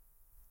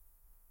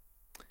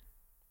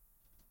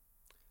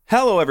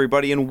Hello,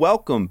 everybody, and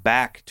welcome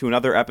back to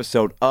another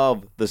episode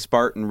of the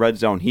Spartan Red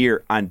Zone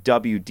here on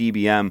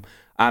WDBM.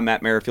 I'm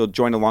Matt Merrifield,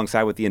 joined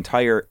alongside with the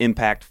entire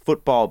Impact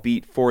football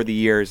beat for the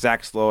year,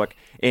 Zac Slowik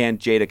and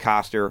Jay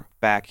DeCoster,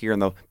 back here in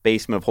the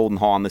basement of Holden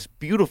Hall on this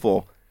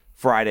beautiful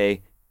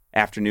Friday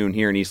afternoon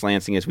here in East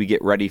Lansing as we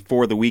get ready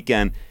for the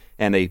weekend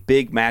and a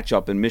big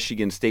matchup in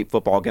Michigan State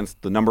football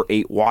against the number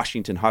 8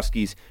 Washington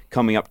Huskies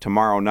coming up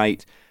tomorrow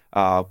night.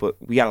 But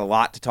we got a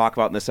lot to talk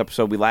about in this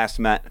episode. We last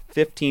met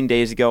 15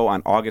 days ago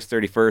on August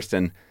 31st,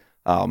 and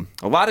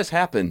a lot has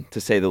happened,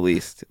 to say the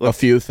least. A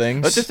few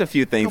things. Just a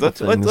few things.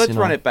 Let's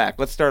run it back.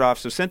 Let's start off.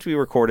 So since we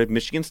recorded,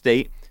 Michigan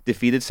State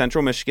defeated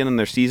Central Michigan in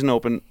their season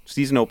opener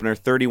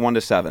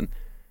 31-7.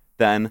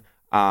 Then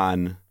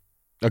on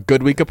a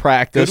good week of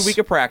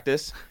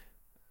practice.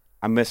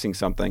 I'm missing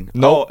something.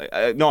 No,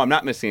 no, I'm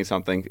not missing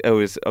something. It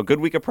was a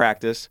good week of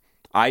practice.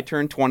 I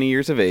turned 20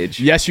 years of age.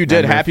 Yes, you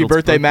did. Happy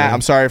birthday, Matt. I'm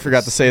sorry I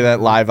forgot to say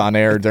that live on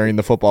air during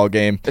the football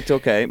game. It's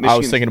okay. I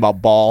was thinking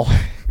about ball.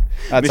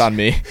 That's on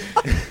me.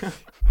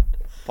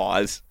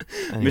 Pause.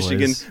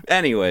 Michigan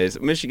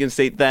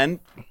State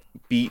then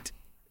beat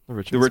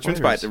the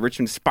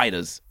Richmond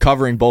Spiders.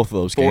 Covering both of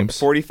those games.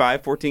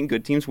 45-14.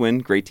 Good teams win.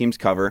 Great teams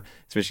cover.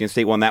 So Michigan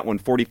State won that one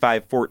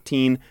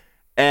 45-14.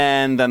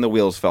 And then the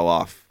wheels fell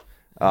off.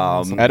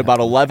 At about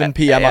 11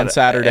 p.m. on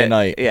Saturday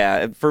night.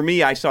 Yeah, for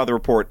me, I saw the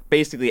report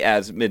basically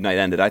as midnight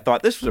ended. I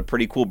thought this was a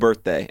pretty cool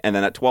birthday. And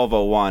then at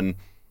 12:01,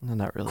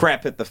 not really.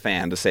 Crap hit the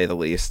fan, to say the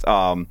least.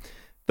 The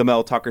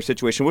Mel Tucker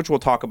situation, which we'll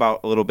talk about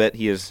a little bit.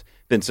 He has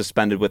been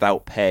suspended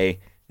without pay.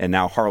 And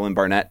now Harlon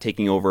Barnett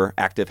taking over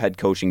active head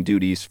coaching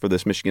duties for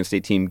this Michigan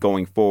State team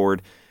going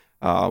forward.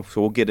 So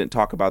we'll get and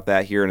talk about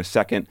that here in a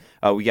second.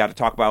 We got to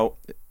talk about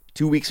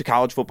 2 weeks of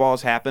college football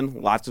has happened.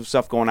 Lots of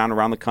stuff going on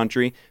around the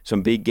country.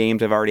 Some big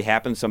games have already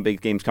happened. Some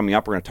big games coming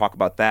up. We're going to talk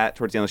about that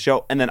towards the end of the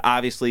show. And then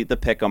obviously the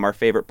Pick'em, our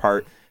favorite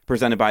part,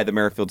 presented by the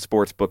Merrifield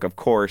Sportsbook, of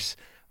course.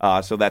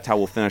 So that's how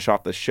we'll finish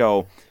off the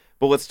show.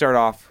 But let's start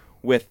off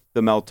with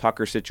the Mel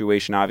Tucker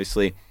situation,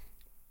 obviously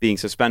being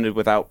suspended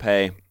without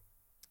pay.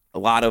 A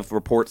lot of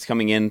reports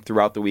coming in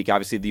throughout the week.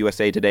 Obviously the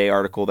USA Today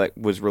article that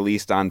was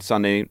released on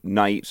Sunday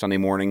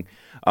morning.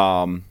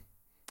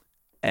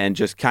 And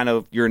just kind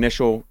of your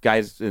initial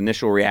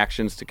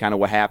reactions to kind of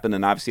what happened.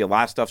 And obviously a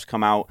lot of stuff's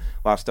come out.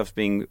 A lot of stuff's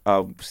being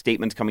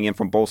statements coming in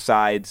from both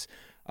sides.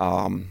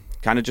 Kind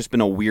of just been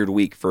a weird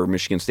week for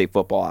Michigan State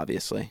football,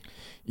 obviously.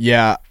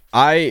 Yeah,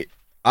 I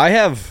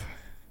have,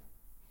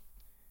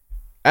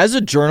 as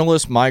a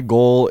journalist, my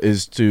goal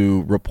is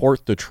to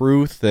report the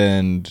truth.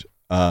 And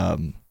I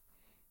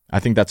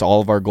think that's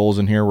all of our goals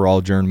in here. We're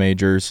all journ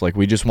majors. Like,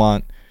 we just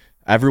want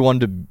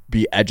everyone to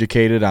be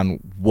educated on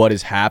what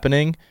is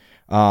happening.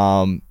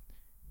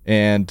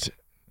 And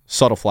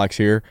subtle flex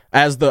here,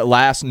 as the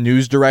last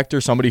news director,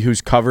 somebody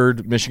who's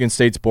covered Michigan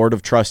State's Board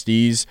of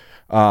Trustees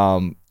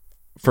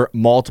for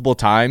multiple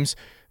times,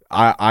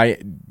 I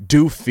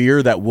do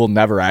fear that we'll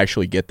never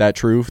actually get that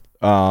truth.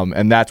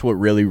 And that's what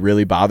really,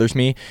 really bothers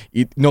me.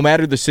 No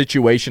matter the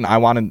situation, I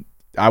want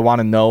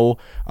to know.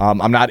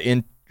 I'm not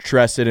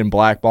interested in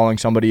blackballing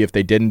somebody if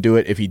they didn't do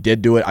it. If he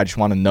did do it, I just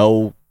want to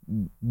know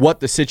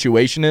what the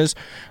situation is.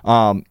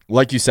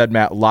 Like you said,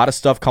 Matt, a lot of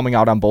stuff coming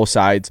out on both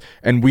sides,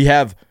 and we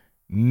have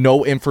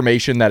no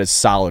information that is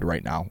solid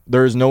right now.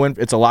 There is no,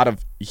 it's a lot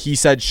of he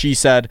said, she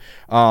said,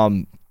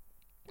 and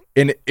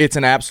it's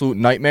an absolute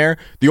nightmare.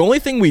 The only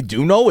thing we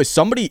do know is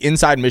somebody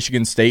inside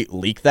Michigan State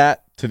leaked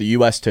that to the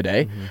U.S.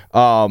 Today.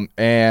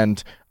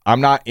 And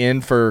I'm not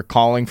in for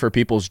calling for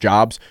people's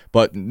jobs,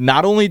 but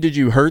not only did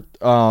you hurt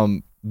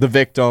the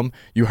victim,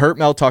 you hurt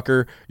Mel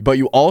Tucker, but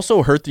you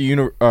also hurt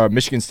the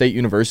Michigan State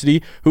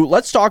University, who,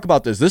 let's talk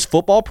about this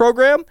football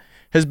program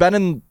has been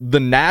in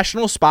the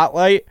national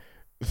spotlight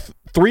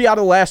 3 out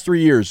of the last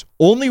 3 years.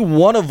 Only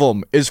one of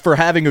them is for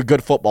having a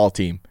good football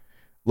team.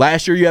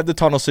 Last year you had the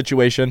tunnel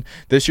situation.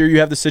 This year you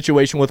have the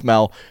situation with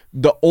Mel.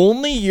 The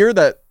only year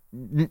that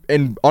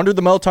under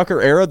the Mel Tucker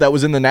era that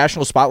was in the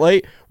national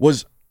spotlight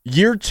was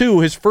year 2,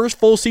 his first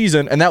full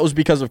season, and that was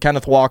because of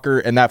Kenneth Walker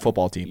and that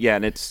football team. Yeah,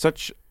 and it's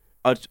such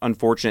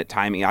unfortunate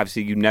timing.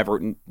 Obviously, you never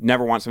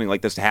want something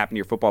like this to happen to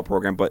your football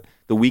program, but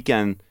the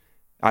weekend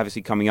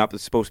obviously coming up,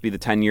 it's supposed to be the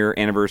 10-year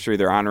anniversary.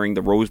 They're honoring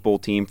the Rose Bowl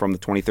team from the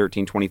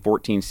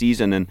 2013-2014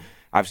 season, and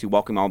obviously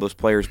welcome all those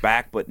players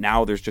back, but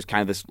now there's just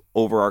kind of this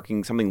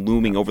overarching something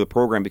looming over the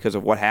program because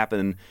of what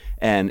happened,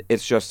 and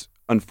it's just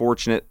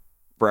unfortunate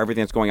for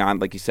everything that's going on.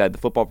 Like you said, the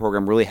football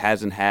program really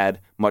hasn't had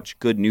much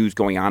good news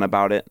going on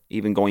about it,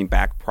 even going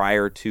back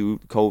prior to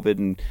COVID,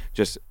 and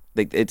just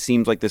it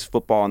seems like this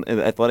football and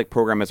athletic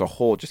program as a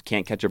whole just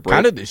can't catch a break.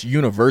 Kind of this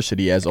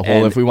university as a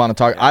whole, if we want to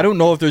talk. I don't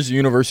know if there's a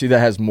university that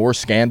has more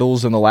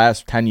scandals in the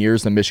last 10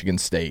 years than Michigan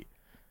State.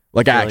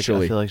 I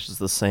feel like it's just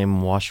the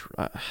same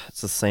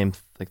it's the same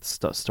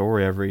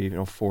story every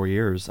 4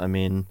 years. I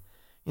mean,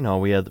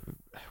 we had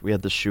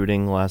the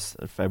shooting last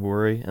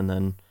February, and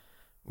then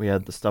we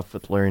had the stuff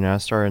with Larry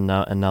Nassar,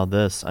 and now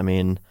this. I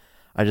mean,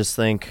 I just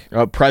think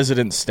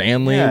President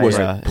Stanley was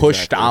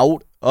pushed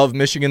out of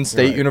Michigan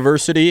State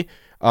University.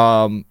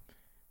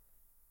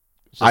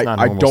 It's just not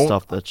normal don't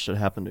stuff that should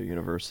happen to a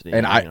university.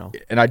 And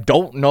I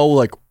don't know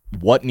like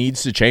what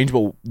needs to change,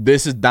 but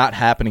this is not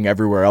happening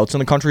everywhere else in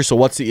the country. So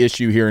what's the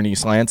issue here in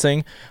East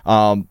Lansing?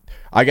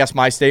 I guess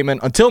my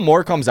statement, until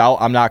more comes out,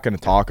 I'm not going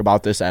to talk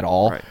about this at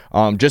all.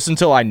 Right. Just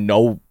until I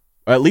know,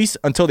 at least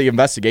until the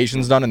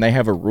investigation's done and they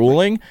have a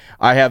ruling,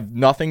 I have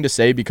nothing to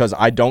say because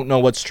I don't know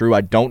what's true.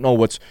 I don't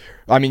know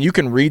you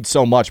can read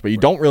so much, but you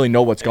don't really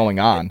know what's going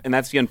on. And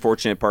that's the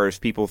unfortunate part is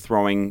people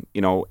throwing,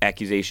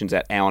 accusations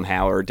at Alan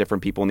Haller or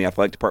different people in the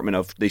athletic department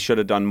of they should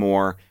have done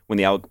more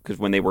because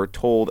when they were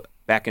told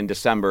back in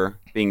December,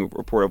 being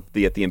reported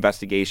that the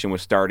investigation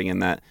was starting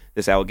and that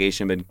this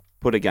allegation had been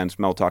put against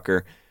Mel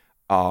Tucker,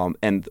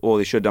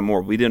 they should have done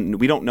more. We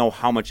don't know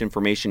how much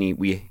information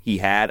he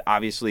had.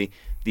 Obviously,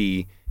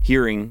 the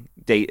hearing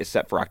date is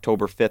set for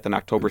October 5th and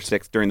October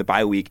 6th during the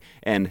bye week,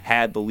 and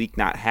had the leak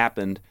not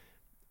happened,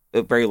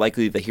 very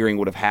likely the hearing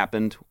would have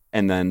happened,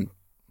 and then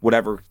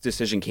whatever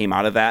decision came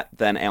out of that,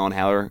 then Alan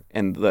Haller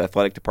and the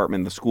athletic department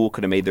and the school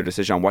could have made their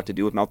decision on what to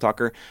do with Mel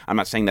Tucker. I'm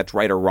not saying that's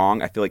right or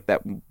wrong. I feel like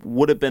that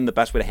would have been the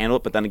best way to handle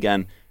it, but then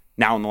again,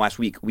 now in the last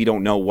week, we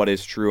don't know what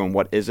is true and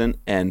what isn't,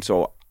 and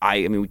so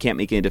we can't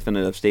make any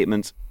definitive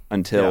statements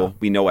until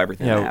we know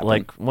everything that happened.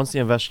 Like once the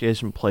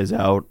investigation plays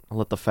out,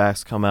 let the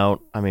facts come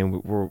out. I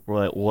mean,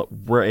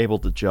 we're able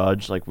to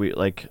judge. Like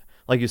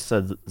you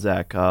said,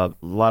 Zach, a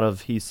lot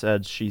of he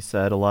said, she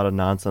said, a lot of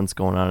nonsense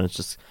going on. It's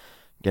just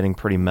getting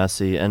pretty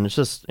messy, and it's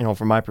just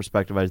from my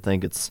perspective, I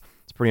think it's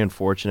pretty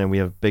unfortunate. We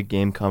have a big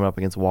game coming up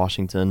against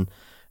Washington,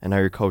 and now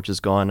your coach is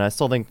gone. And I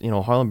still think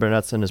Harlon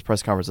Barnett's in his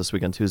press conference this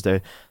week on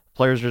Tuesday.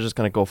 Players are just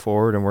going to go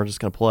forward, and we're just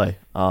going to play.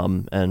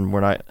 And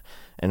we're not.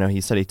 I know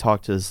he said he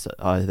talked to his.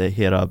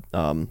 He had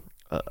a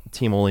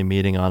team only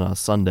meeting on a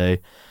Sunday,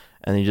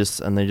 and they just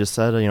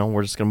said,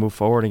 we're just going to move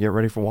forward and get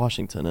ready for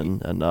Washington.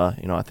 And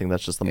I think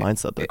that's just the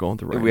mindset they're going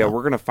through right now.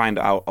 We're going to find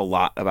out a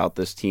lot about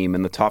this team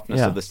and the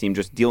toughness of this team,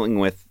 just dealing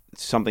with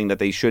something that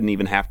they shouldn't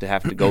even have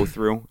to go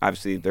through.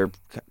 Obviously, they're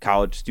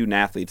college student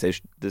athletes.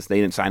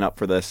 They didn't sign up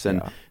for this,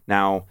 and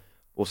now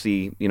we'll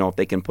see. If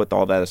they can put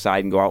all that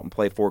aside and go out and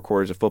play 4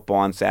 quarters of football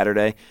on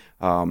Saturday.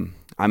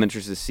 I'm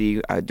interested to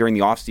see during the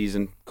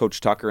offseason,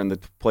 Coach Tucker and the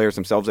players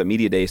themselves at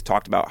Media Days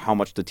talked about how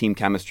much the team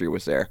chemistry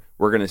was there.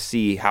 We're going to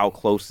see how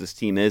close this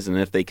team is and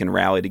if they can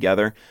rally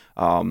together.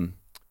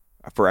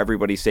 For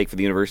everybody's sake, for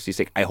the university's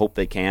sake, I hope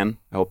they can.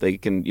 I hope they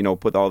can,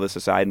 put all this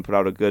aside and put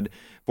out a good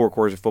 4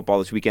 quarters of football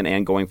this weekend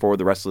and going forward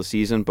the rest of the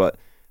season. But,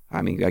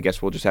 I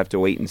guess we'll just have to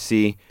wait and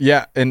see.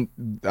 Yeah, and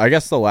I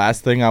guess the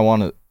last thing I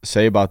want to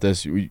say about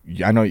this,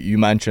 I know you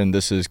mentioned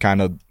this is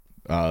kind of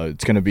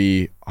it's going to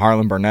be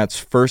Harlon Barnett's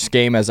first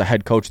game as a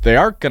head coach. They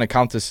are going to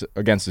count this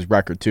against his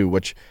record too,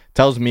 which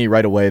tells me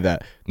right away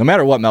that no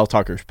matter what, Mel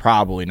Tucker's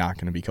probably not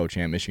going to be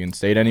coaching at Michigan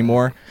State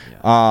anymore.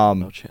 Yeah,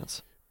 no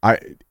chance.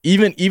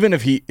 Even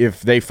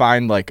if they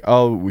find like,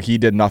 oh, he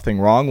did nothing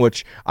wrong,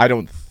 which I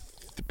don't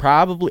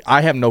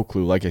I have no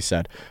clue, like I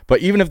said.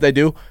 But even if they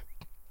do,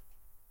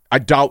 I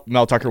doubt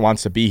Mel Tucker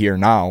wants to be here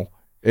now.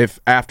 If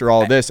after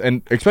all this,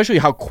 and especially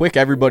how quick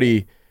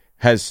everybody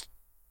has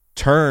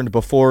turned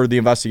before the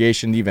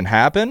investigation even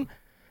happened.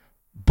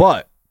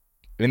 But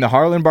in the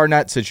Harlon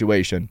Barnett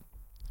situation,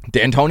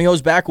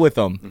 D'Antonio's back with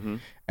them. Mm-hmm.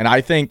 And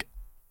I think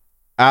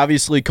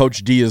obviously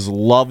Coach D is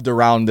loved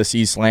around this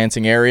East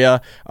Lansing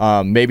area.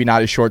 Maybe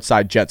not his short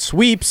side jet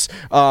sweeps.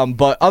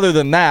 But other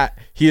than that,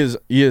 he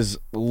is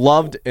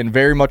loved and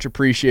very much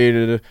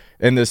appreciated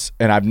in this.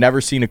 And I've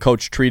never seen a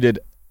coach treated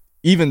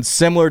even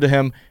similar to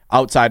him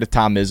outside of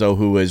Tom Izzo,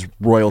 who is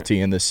royalty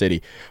in this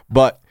city.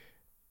 But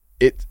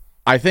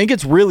I think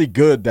it's really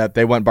good that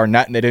they went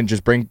Barnett and they didn't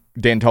just bring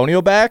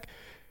D'Antonio back,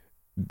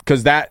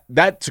 because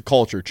that's a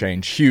culture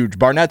change. Huge.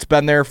 Barnett's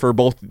been there for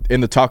both in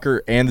the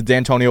Tucker and the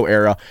D'Antonio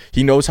era.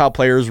 He knows how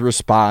players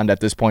respond at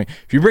this point.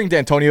 If you bring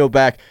D'Antonio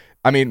back,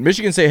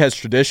 Michigan State has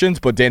traditions,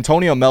 but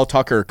D'Antonio and Mel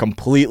Tucker are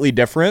completely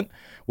different,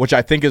 which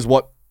I think is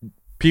what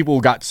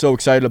people got so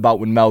excited about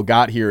when Mel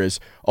got here is,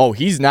 oh,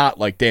 he's not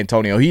like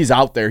D'Antonio. He's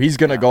out there. He's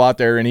going to go out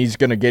there and he's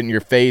going to get in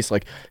your face.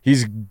 Like,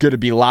 he's going to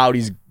be loud.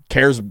 He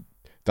cares.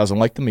 Doesn't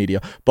like the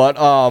media, but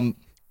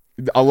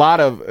a lot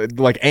of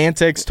like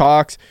antics,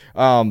 talks.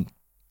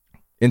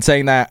 In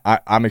saying that,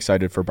 I'm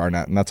excited for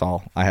Barnett, and that's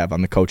all I have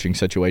on the coaching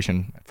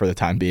situation for the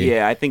time being.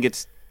 Yeah, I think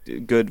it's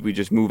good we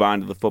just move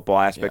on to the football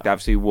aspect. Yeah.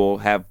 Obviously, we'll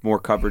have more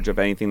coverage of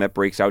anything that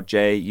breaks out.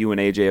 Jay, you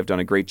and AJ have done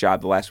a great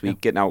job the last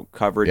week getting out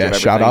coverage of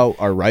everything. Shout out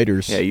our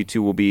writers. Yeah, you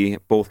two will be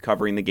both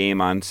covering the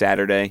game on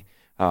Saturday,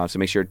 so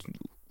make sure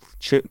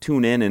to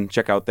tune in and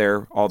check out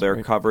all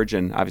their coverage.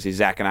 And obviously,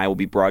 Zach and I will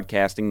be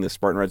broadcasting the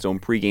Spartan Red Zone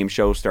pregame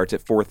show. Starts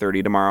at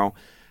 4:30 tomorrow.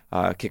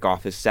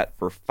 Kickoff is set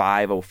for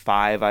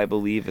 5:05, I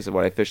believe, is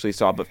what I officially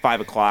saw. But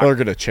 5 o'clock. They're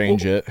going to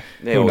change it.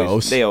 Who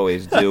knows? They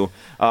always do.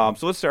 So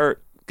let's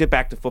get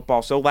back to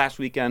football. So last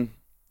weekend,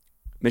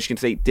 Michigan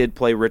State did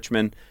play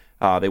Richmond.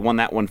 They won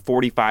that one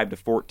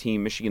 45-14.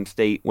 Michigan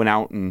State went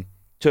out and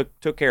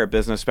took care of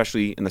business,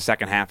 especially in the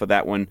second half of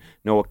that one.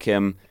 Noah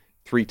Kim,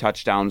 3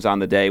 touchdowns on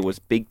the day, was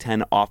Big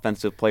Ten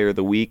Offensive Player of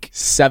the Week.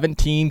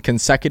 17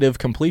 consecutive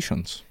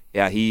completions.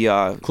 Yeah, he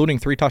including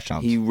 3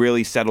 touchdowns. He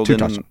really settled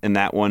in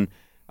that one.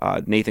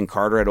 Nathan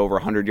Carter had over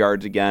 100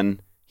 yards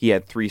again. He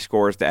had 3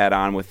 scores to add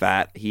on with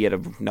that. He had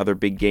another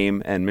big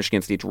game, and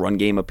Michigan State's run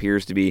game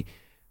appears to be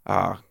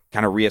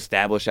kind of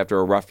reestablished after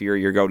a rough year a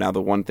year ago. Now,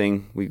 the one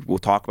thing we will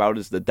talk about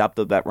is the depth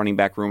of that running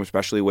back room,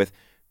 especially with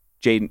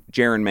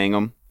Jaron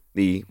Mangum,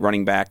 the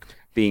running back,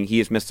 he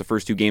has missed the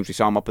first 2 games. We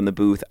saw him up in the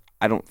booth.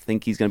 I don't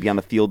think he's going to be on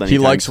the field anytime He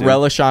likes soon.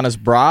 relish on his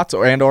brats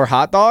or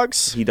hot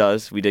dogs. He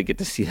does. We did get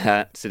to see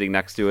that sitting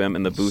next to him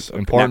in the booth. It's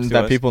important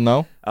that people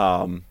know.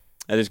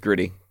 That is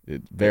gritty.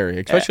 Very,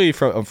 especially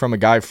from a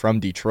guy from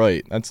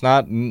Detroit. That's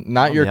not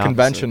your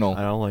conventional.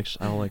 I don't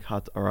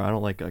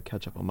like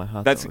ketchup on my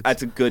hot dogs.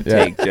 That's a good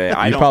take, Jay.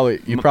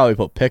 You probably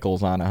put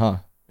pickles on it, huh?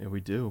 Yeah, we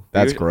do.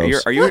 That's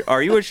gross. Are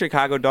you a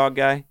Chicago dog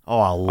guy? Oh,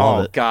 I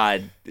love it. Oh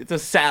God, it's a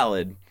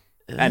salad.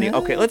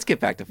 Okay, let's get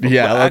back to football.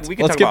 Yeah, let's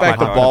get back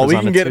to ball. We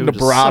can get into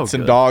brats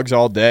and dogs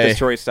all day.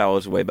 Detroit style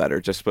is way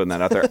better. Just putting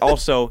that out there.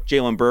 Also,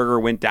 Jalen Berger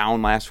went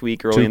down last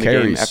week early in the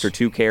game after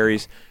 2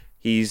 carries.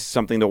 He's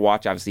something to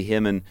watch. Obviously,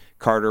 him and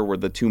Carter were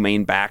the 2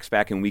 main backs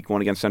back in Week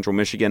 1 against Central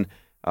Michigan.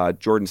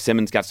 Jordan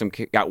Simmons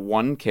got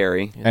 1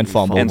 carry and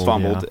fumbled.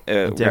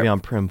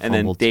 Davion Prim fumbled, and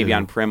then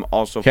Davion Prim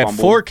also had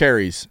fumbled. 4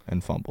 carries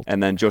and fumbled.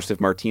 And then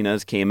Joseph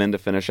Martinez came in to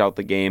finish out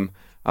the game.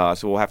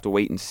 So we'll have to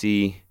wait and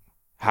see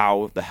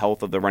how the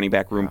health of the running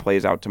back room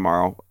plays out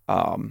tomorrow.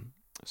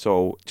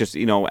 So just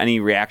any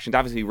reactions?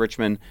 Obviously,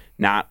 Richmond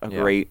not a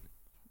great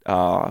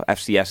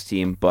FCS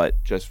team,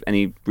 but just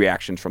any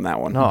reactions from that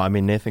one? No, I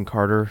mean, Nathan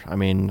Carter,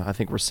 I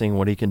think we're seeing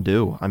what he can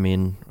do.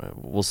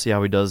 We'll see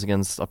how he does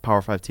against a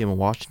Power 5 team in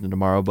Washington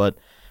tomorrow, but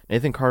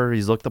Nathan Carter,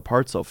 he's looked the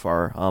part so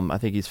far. I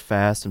think he's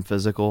fast and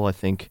physical. I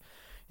think,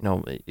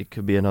 it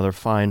could be another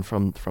find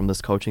from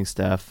this coaching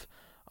staff.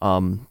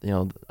 I'm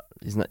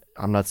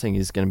not saying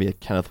he's going to be a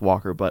Kenneth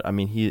Walker, but I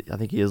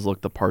think he has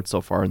looked the part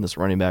so far in this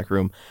running back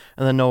room.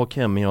 And then Noah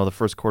Kim, the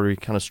first quarter he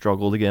kind of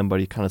struggled again, but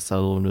he kind of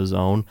settled into his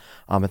own.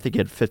 I think he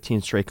had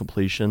 15 straight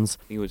completions.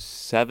 He was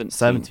 17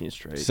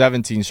 straight.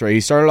 17 straight.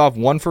 He started off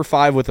 1 for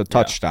 5 with a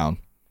touchdown.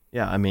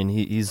 Yeah,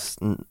 he's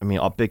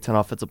a Big Ten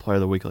Offensive Player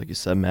of the Week, like you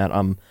said, Matt.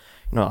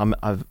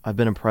 I've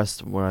been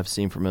impressed with what I've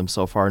seen from him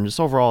so far, and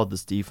just overall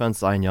this defense.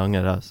 Zion Young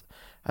at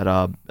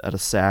a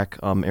sack,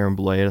 Aaron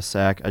Boulay at a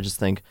sack. I just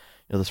think.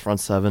 This front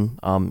 7,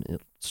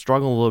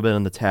 struggling a little bit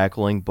in the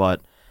tackling, but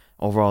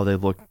overall they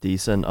looked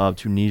decent.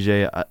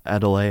 Tunisia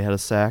Adelaide had a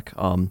sack,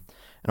 and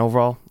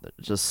overall,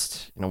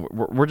 just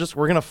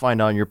we're gonna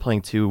find out. And you're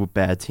playing 2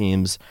 bad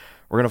teams.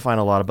 We're gonna find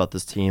a lot about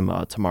this team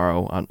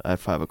tomorrow at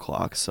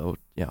 5:00. So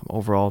yeah,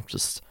 overall,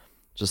 just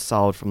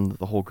solid from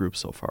the whole group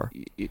so far.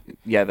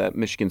 Yeah, the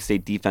Michigan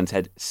State defense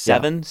had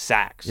 7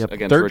 sacks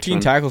against 13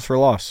 Richmond. tackles for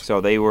loss. So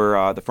they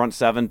were the front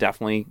 7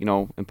 definitely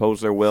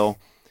imposed their will.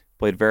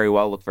 Played very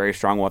well, looked very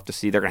strong. We'll have to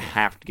see. They're going to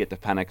have to get to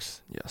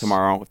Penix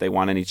tomorrow if they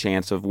want any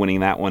chance of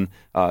winning that one.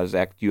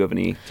 Zach, do you have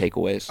any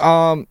takeaways?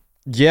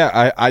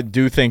 Yeah, I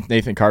do think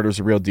Nathan Carter's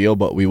a real deal,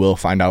 but we will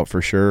find out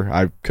for sure.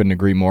 I couldn't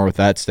agree more with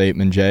that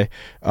statement, Jay.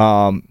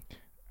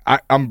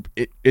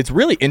 It's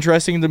really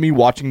interesting to me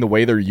watching the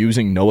way they're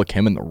using Noah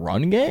Kim in the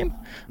run game.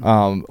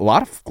 A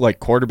lot of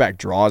quarterback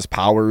draws,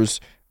 powers,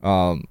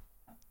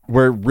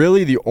 where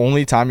really the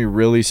only time you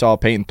really saw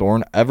Peyton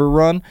Thorne ever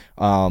run,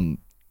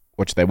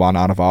 which they want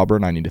out of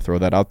Auburn. I need to throw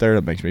that out there.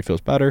 That makes me feel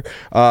better.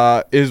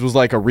 Was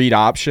like a read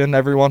option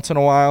every once in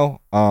a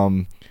while.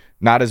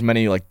 Not as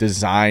many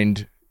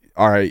designed.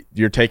 All right,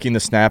 you're taking the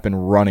snap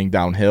and running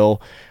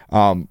downhill.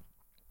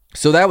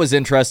 So that was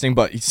interesting.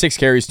 But 6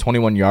 carries,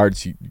 21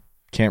 yards. You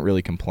can't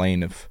really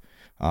complain if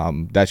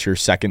that's your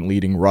second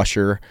leading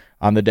rusher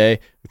on the day.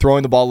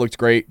 Throwing the ball looked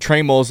great.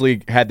 Trey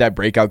Mosley had that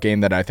breakout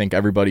game that I think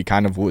everybody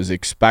kind of was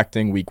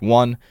expecting week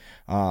 1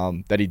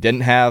 that he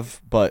didn't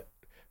have, but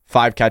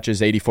 5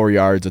 catches, 84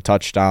 yards, a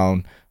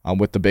touchdown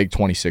with the big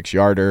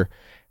 26-yarder.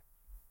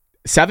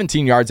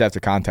 17 yards after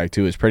contact,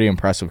 too, is pretty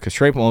impressive because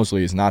Trey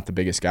Mosley is not the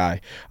biggest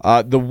guy.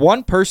 The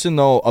one person,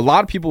 though, a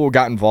lot of people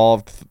got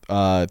involved.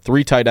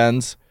 3 tight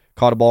ends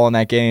caught a ball in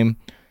that game.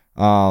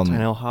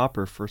 Tynell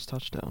Hopper, first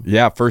touchdown.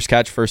 Yeah, first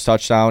catch, first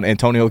touchdown.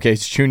 Antonio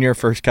Gates Jr.,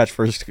 first catch,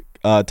 first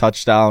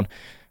touchdown.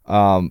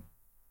 Tyrell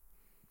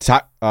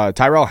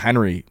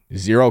Henry,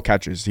 0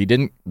 catches. He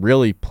didn't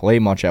really play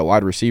much at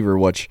wide receiver,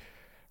 which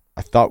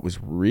I thought was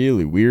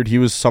really weird. He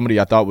was somebody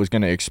I thought was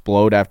going to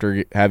explode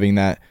after having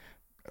that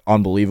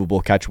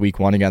unbelievable catch week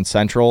 1 against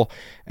Central,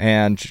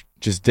 and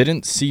just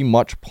didn't see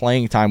much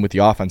playing time with the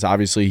offense.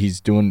 Obviously,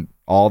 he's doing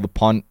all the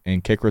punt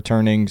and kick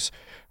returnings.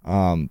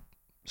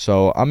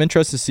 So I'm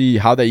interested to see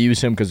how they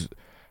use him because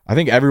I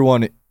think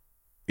everyone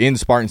in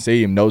Spartan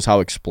Stadium knows how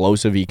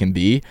explosive he can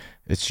be.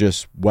 It's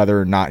just whether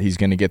or not he's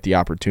going to get the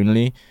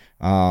opportunity.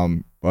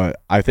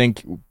 But I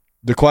think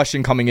the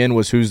question coming in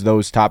was who's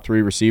those top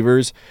 3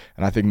 receivers,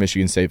 and I think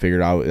Michigan State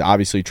figured out.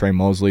 Obviously, Trey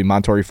Mosley,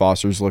 Montori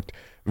Foster's looked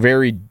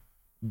very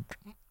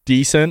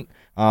decent,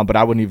 but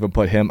I wouldn't even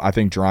put him. I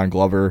think Jerron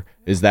Glover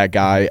is that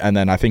guy, and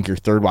then I think your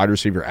third wide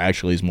receiver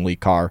actually is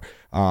Malik Carr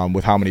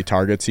with how many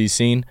targets he's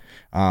seen.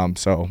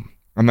 So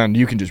And then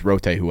you can just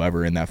rotate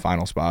whoever in that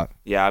final spot.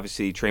 Yeah,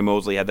 obviously Trey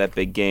Mosley had that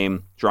big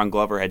game. Dron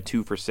Glover had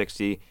 2 for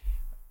 60.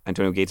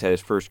 Antonio Gates had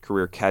his first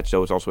career catch. That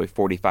was also a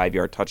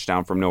 45-yard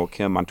touchdown from Noah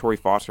Kim. Montori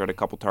Foster had a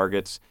couple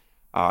targets.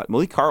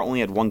 Malik Carr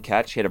only had 1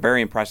 catch. He had a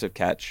very impressive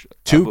catch.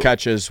 2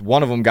 catches.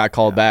 One of them got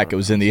called back. It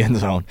was in the end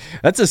zone.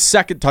 That's his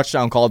second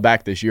touchdown called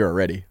back this year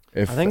already.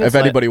 If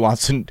anybody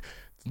wants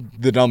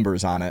the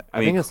numbers on it. I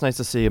think it's nice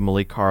to see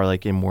Malik Carr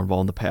get more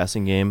involved in the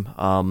passing game.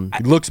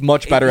 He looks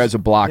much better as a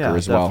blocker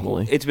as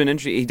definitely. well. It's been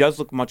interesting. He does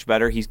look much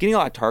better. He's getting a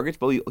lot of targets,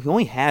 but he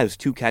only has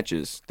 2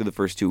 catches through the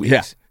first 2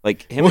 weeks. Yeah.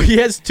 He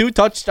has 2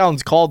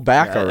 touchdowns called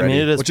back already, I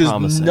mean, it is which is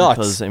promising nuts.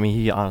 because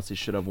he honestly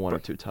should have 1 or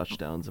 2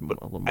 touchdowns and a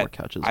little more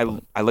catches.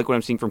 I like what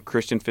I'm seeing from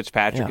Christian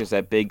Fitzpatrick as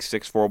that big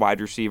 6'4"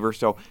 wide receiver.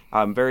 So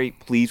I'm very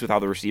pleased with how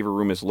the receiver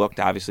room has looked.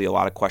 Obviously, a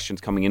lot of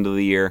questions coming into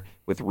the year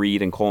with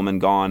Reed and Coleman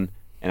gone.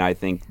 And I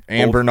think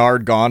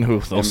Bernard gone, who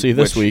they'll see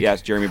this week.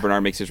 Yes, Jeremy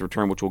Bernard makes his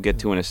return, which we'll get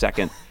to in a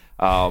second.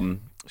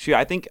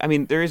 I think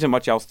there isn't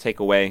much else to take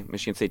away.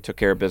 Michigan State took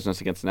care of business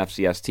against an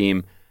FCS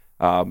team.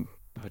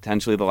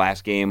 Potentially the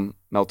last game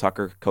Mel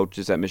Tucker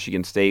coaches at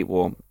Michigan State.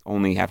 We'll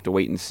only have to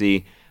wait and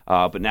see.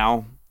 But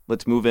now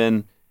let's move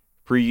in.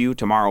 Preview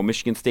tomorrow.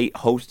 Michigan State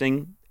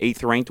hosting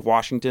 8th-ranked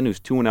Washington,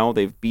 who's 2-0.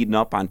 They've beaten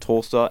up on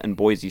Tulsa and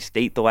Boise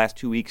State the last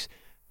 2 weeks.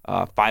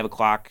 5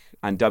 o'clock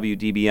on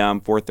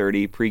WDBM,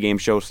 4:30. Pregame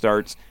show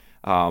starts.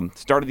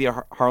 Start of the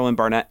Harlon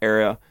Barnett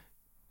era.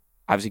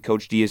 Obviously,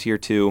 Coach D is here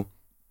too.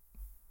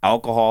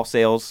 Alcohol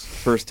sales,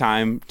 first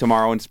time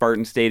tomorrow in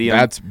Spartan Stadium.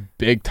 That's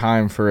big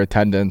time for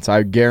attendance.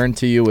 I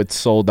guarantee you it's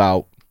sold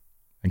out.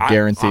 I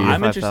guarantee you.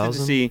 I'm interested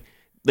to see.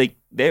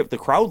 The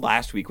crowd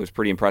last week was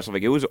pretty impressive.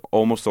 It was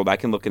almost sold. I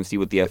can look and see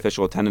what the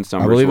official attendance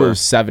numbers were. I believe it was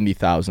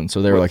 70,000,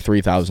 so they were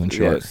 3,000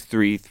 short. Yeah,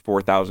 it was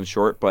 4,000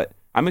 short, but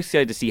I'm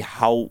excited to see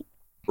how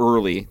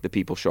early the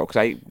people show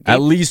at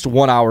least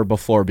 1 hour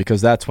before,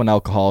 because that's when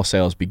alcohol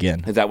sales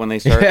begin. Is that when they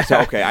start? So,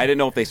 okay, I didn't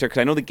know if they start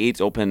because I know the gates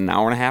open an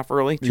hour and a half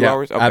early, 2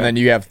 hours. Okay. And then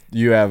you have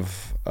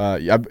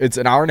it's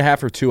an hour and a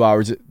half or 2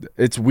 hours.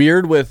 It's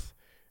weird with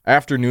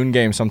afternoon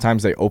games.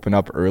 Sometimes they open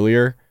up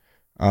earlier,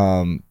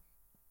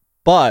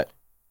 but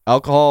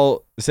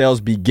alcohol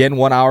sales begin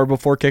 1 hour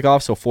before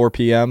kickoff, so 4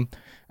 p.m.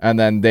 And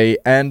then they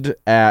end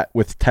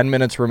with 10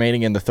 minutes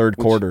remaining in the third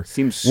quarter,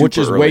 which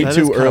is way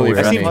too early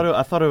for me.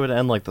 I thought it would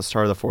end like the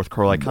start of the fourth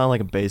quarter, kind of like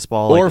a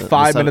baseball. Or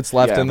 5 minutes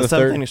left in the third.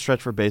 The 7th inning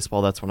stretch for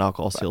baseball, that's when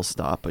alcohol sales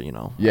stop. But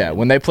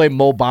when they play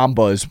Mo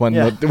Bamba is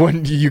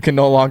when you can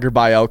no longer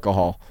buy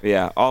alcohol.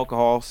 Yeah,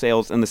 alcohol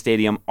sales in the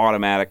stadium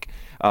automatic.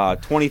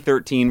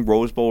 2013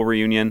 Rose Bowl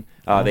reunion.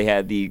 They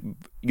had the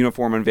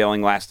uniform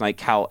unveiling last night.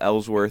 Kyler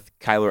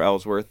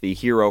Ellsworth, the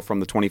hero from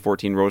the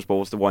 2014 Rose Bowl,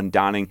 was the one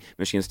donning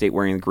Michigan State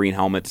wearing the green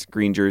helmets,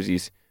 green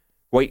jerseys,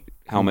 white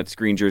helmets,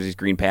 green jerseys,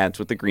 green pants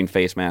with the green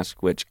face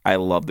mask, which I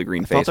love the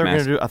green face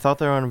mask. I thought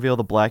they were going to unveil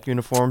the black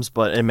uniforms,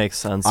 but it makes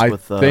sense. I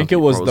think it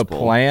was the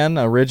plan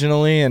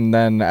originally, and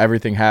then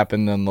everything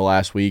happened in the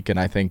last week, and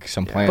I think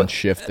some plans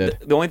shifted.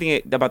 The only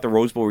thing about the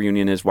Rose Bowl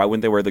reunion is why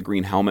wouldn't they wear the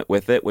green helmet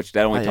with it, which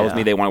that only tells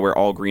me they want to wear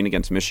all green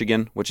against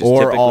Michigan, which is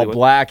or all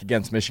black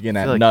against Michigan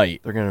at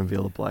night. They're going to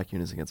unveil the black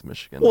unis against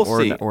Michigan. We'll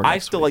see. I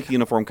still like the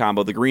uniform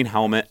combo. The green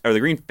helmet or the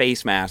green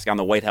face mask on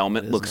the white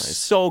helmet looks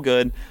so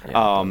good.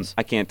 Yeah,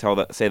 I can't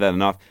say that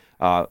enough.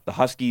 The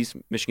Huskies,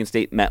 Michigan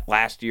State met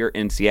last year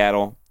in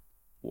Seattle.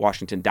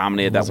 Washington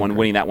dominated that one,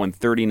 winning that one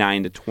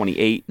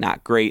 39-28.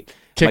 Not great.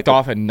 Kicked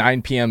off at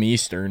 9 p.m.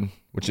 Eastern,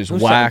 which is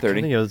whack. It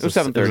was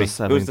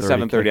 7:30. It was the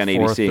 7:30 on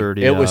ABC.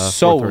 It was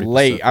so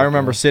late. I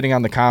remember sitting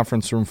on the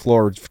conference room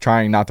floor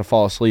trying not to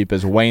fall asleep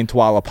as Wayne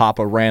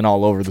Tualapapa ran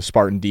all over the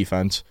Spartan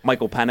defense.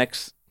 Michael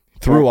Penix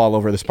threw all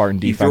over the Spartan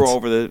defense. He threw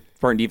over the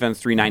Spartan defense,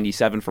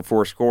 397 for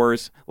 4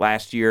 scores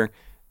last year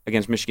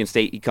against Michigan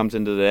State. He comes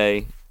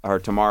into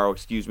tomorrow,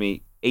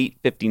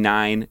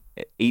 859,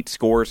 8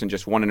 scores and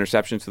just 1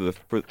 interception through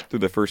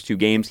the first 2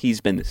 games.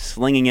 He's been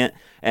slinging it.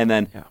 And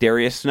then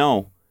Darius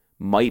Snow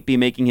might be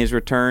making his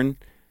return.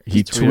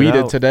 He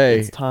tweeted today,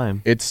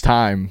 It's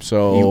time.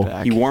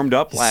 So he warmed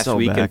up last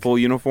week in full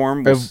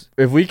uniform.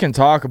 If we can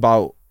talk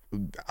about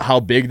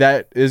how big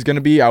that is going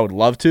to be, I would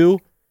love to,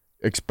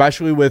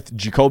 especially with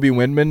Jacoby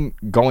Windman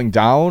going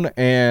down.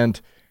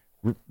 And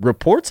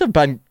reports have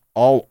been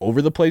all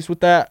over the place with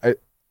that.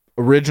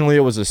 Originally,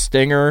 it was a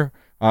stinger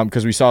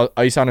because we saw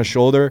ice on his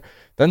shoulder.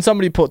 Then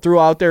somebody threw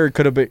out there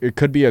it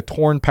could be a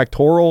torn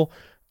pectoral.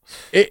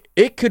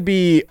 It could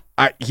be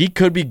he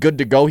could be good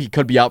to go. He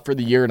could be out for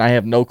the year, and I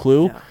have no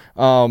clue.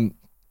 Yeah.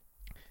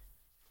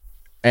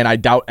 And I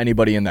doubt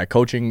anybody in that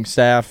coaching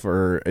staff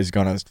is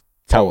going to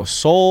tell a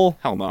soul.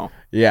 Hell no.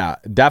 Yeah,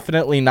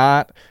 definitely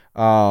not.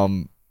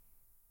 I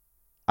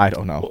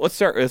don't know. Well, let's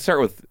start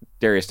with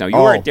Darius Snow. You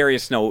are a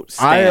Darius Snow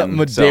stan. I am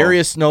a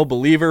Darius Snow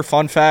believer.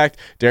 Fun fact,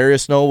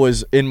 Darius Snow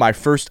was in my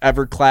first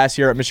ever class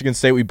here at Michigan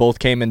State. We both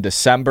came in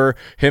December.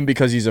 Him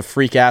because he's a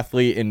freak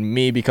athlete, and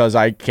me because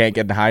I can't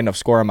get a high enough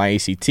score on my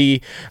ACT.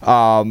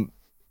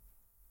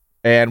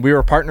 And we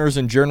were partners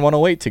in Journ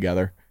 108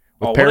 together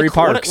with Perry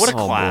Parks. What a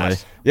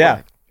class.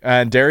 Yeah.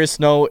 And Darius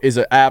Snow is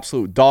an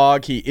absolute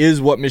dog. He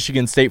is what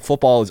Michigan State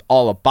football is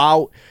all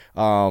about.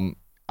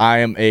 I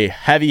am a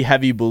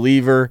heavy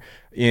believer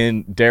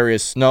in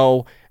Darius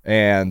Snow,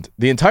 and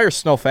the entire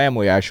Snow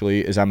family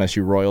actually is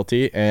MSU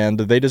royalty, and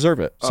they deserve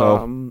it.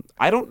 So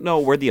I don't know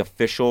where the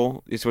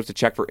official is supposed to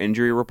check for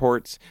injury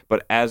reports,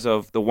 but as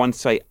of the one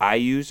site I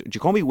use,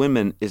 Jacoby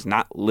Windman is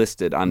not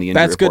listed on the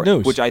injury That's report. good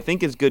news. Which I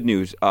think is good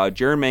news.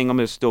 Jaron Mangum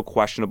is still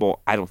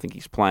questionable. I don't think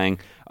he's playing.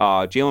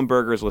 Jalen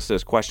Berger is listed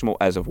as questionable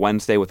as of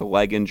Wednesday with a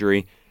leg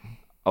injury.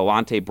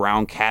 Alante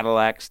Brown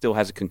Cadillac still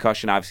has a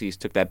concussion. Obviously, he's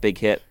took that big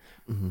hit.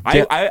 Mm-hmm.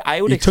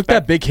 I would he expect, took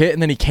that big hit,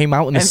 and then he came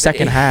out in the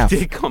second half. He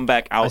did come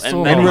back out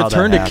still and don't know how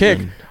returned that a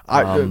kick.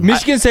 happened.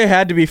 Michigan State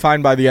had to be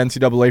fined by the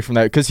NCAA from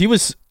that because he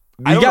got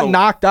know.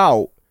 knocked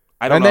out,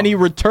 and then know. he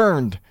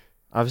returned.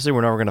 Obviously,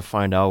 we're never going to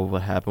find out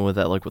what happened with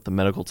that, like with the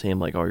medical team,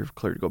 like, oh, you're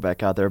cleared to go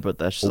back out there, but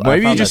that's just... Well,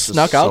 maybe I he found just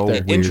that's snuck out so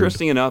there. weird.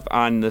 Interesting enough,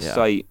 on the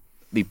site,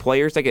 the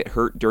players that get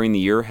hurt during the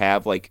year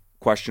have like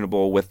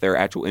questionable with their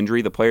actual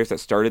injury. The players that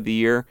started the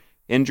year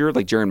injured,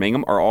 like Jaron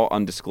Mangum, are all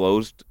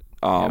undisclosed.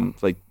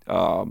 Like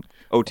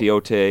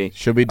Ote.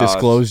 Should we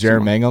disclose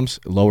Jaron Mangum's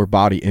lower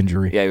body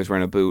injury? Yeah, he was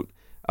wearing a boot.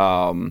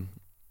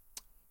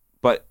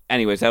 But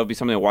anyways, that would be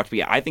something to watch. But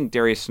yeah, I think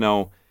Darius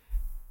Snow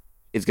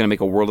is going to make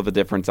a world of a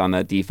difference on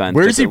that defense.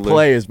 Where does he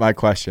play is my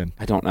question.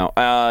 I don't know.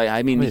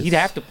 I mean, he'd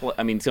have to play.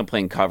 I mean, he's going to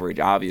play in coverage,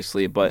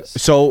 obviously, but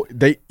So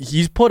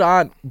he's put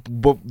on,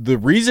 but the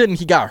reason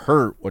he got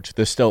hurt, which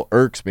this still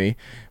irks me,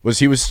 was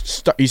he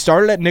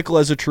started at nickel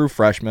as a true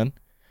freshman,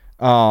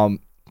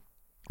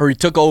 or he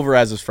took over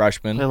as his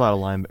freshman. Played a lot of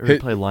linebacker. He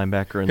played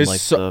linebacker in the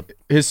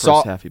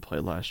first half he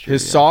played last year.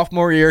 His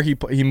sophomore year,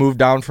 he moved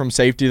down from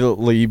safety to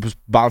he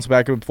bounced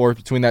back and forth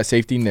between that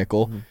safety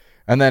nickel,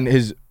 and then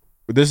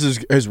this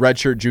is his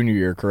redshirt junior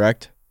year,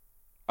 correct?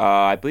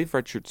 I believe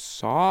redshirt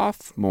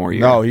sophomore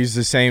year. No, he's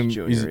the same.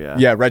 Junior,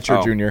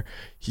 Redshirt junior.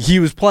 He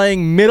was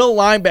playing middle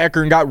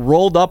linebacker and got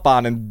rolled up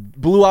on and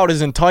blew out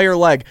his entire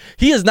leg.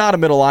 He is not a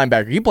middle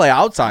linebacker. He play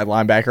outside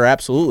linebacker,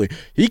 absolutely.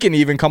 He can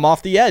even come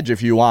off the edge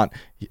if you want.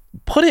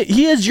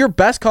 He is your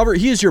best cover.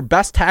 He is your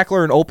best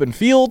tackler in open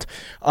field.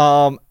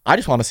 I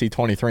just want to see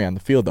 23 on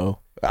the field, though.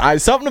 I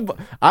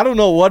don't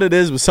know what it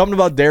is, but something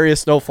about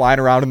Darius Snow flying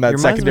around in that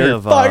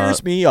secondary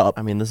fires me up.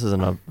 I mean, this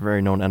isn't a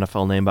very known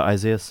NFL name, but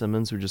Isaiah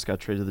Simmons, who just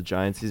got traded to the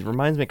Giants, he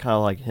reminds me kind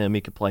of like him.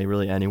 He could play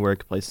really anywhere. He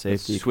could play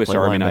safety. Swiss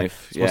Army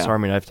knife. Swiss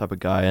Army knife type of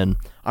guy, and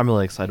I'm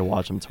really excited to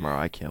watch him tomorrow.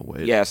 I can't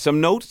wait. Yeah,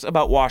 some notes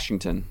about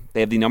Washington.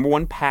 They have the number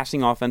one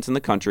passing offense in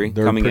the country.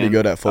 They're coming pretty in.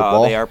 good at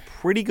football. They are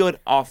pretty good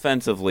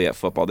offensively at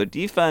football. Their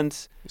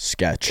defense,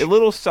 sketch. a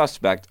little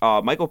suspect.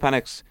 Michael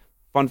Penix,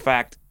 fun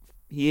fact,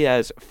 he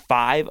has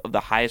 5 of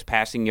the highest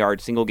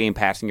single-game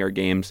passing yard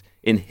games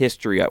in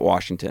history at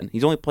Washington.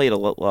 He's only played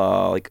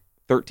like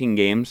 13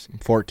 games.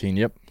 14,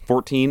 yep.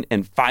 14,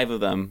 and 5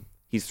 of them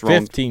he's thrown.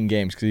 15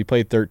 games because he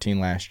played 13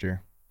 last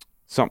year.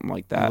 Something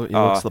like that. He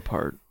looks the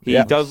part. He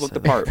does look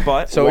the part.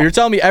 But So you're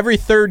telling me every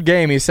third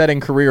game he's setting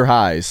career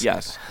highs?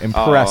 Yes.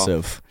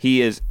 Impressive.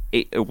 He is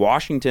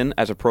Washington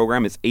as a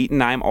program is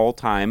 8-9 all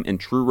time in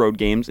true road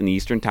games in the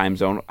Eastern Time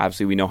Zone.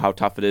 Obviously, we know how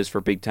tough it is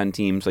for Big Ten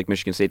teams like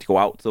Michigan State to go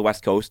out to the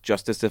West Coast.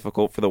 Just as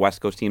difficult for the West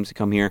Coast teams to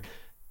come here.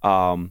 They're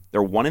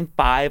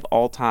 1-5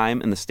 all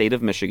time in the state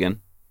of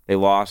Michigan. They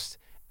lost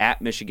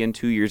at Michigan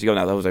 2 years ago.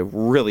 Now that was a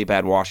really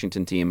bad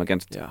Washington team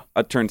against.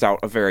 It turns out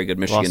a very good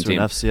Michigan lost team.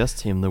 To an FCS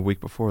team the week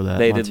before that.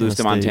 They did lose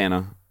to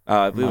Montana.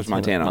 I believe it was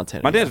Montana.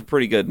 Montana's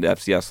pretty good at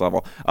FCS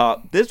level.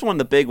 This one,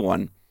 the big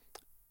one.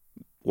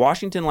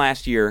 Washington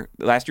last year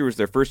was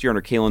their first year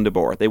under Kalen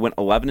DeBoer. They went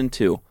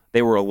 11-2.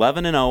 They were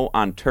 11-0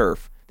 on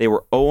turf. They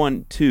were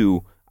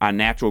 0-2 on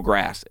natural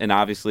grass. And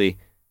obviously,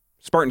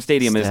 Spartan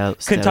Stadium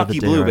is Kentucky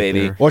Blue,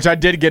 baby. Which I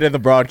did get in the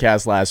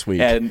broadcast last week.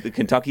 And the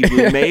Kentucky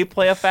Blue may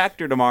play a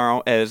factor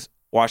tomorrow as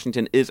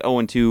Washington is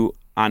 0-2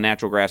 on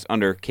natural grass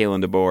under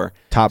Kalen DeBoer.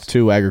 Top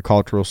 2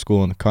 agricultural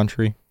school in the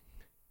country.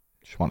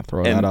 Just want to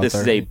throw that out there. And this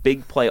is a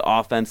big play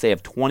offense. They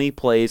have 20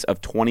 plays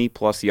of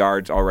 20-plus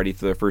yards already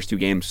through their first 2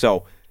 games.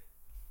 So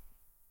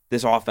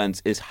this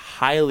offense is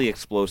highly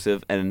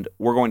explosive, and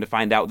we're going to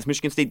find out. This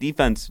Michigan State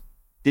defense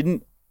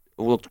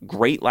looked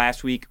great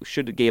last week.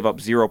 Should have gave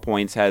up 0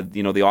 points had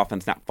the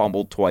offense not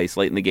fumbled twice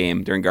late in the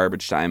game during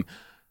garbage time.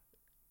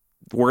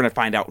 We're going to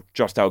find out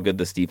just how good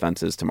this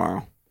defense is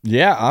tomorrow.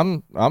 Yeah,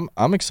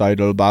 I'm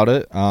excited about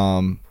it.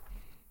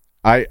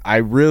 I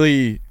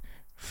really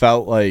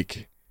felt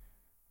like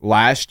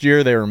last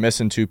year they were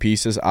missing 2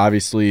 pieces.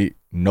 Obviously,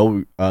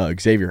 no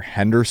Xavier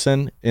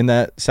Henderson in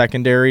that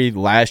secondary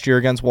last year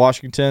against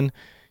Washington.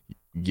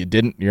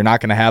 You're not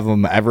going to have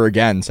him ever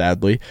again,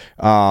 sadly.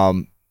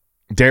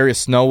 Darius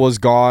Snow was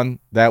gone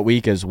that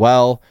week as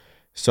well.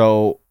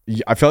 So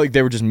I felt like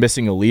they were just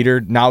missing a leader.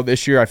 Now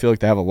this year, I feel like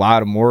they have a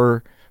lot of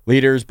more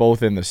leaders,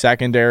 both in the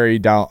secondary,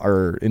 down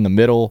or in the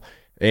middle,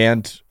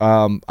 and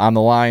on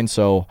the line.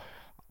 So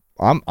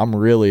I'm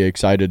really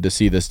excited to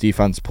see this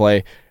defense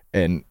play.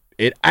 And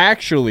it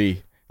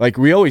actually, like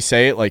we always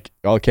say it, like,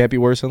 oh, it can't be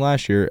worse than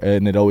last year,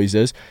 and it always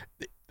is.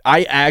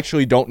 I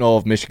actually don't know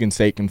if Michigan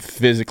State can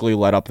physically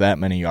let up that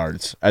many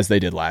yards as they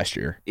did last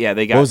year. Yeah,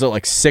 they got. What was it,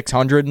 like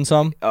 600 and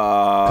some?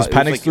 Because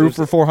Penix threw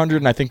for 400,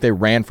 and I think they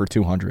ran for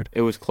 200.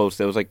 It was close.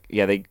 It was like,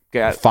 they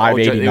got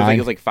 589. It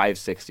was like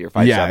 560 or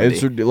 570. Yeah,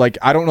 it's like,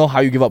 I don't know how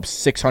you give up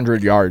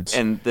 600 yards.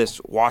 And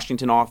this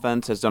Washington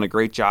offense has done a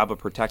great job of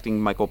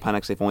protecting Michael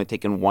Penix. They've only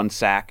taken 1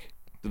 sack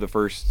through the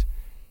first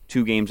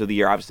 2 games of the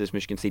year. Obviously, this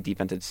Michigan State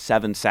defense had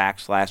 7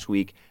 sacks last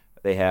week.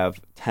 They have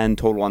 10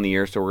 total on the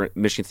year, so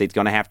Michigan State's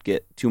going to have to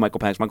get to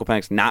Michael Penix. Michael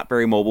Penix not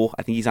very mobile.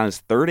 I think he's on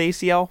his 3rd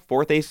ACL,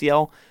 4th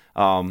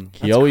ACL.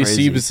 He always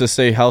seems to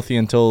stay healthy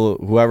until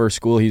whoever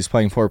school he's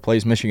playing for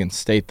plays Michigan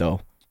State, though.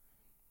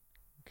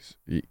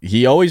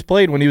 He always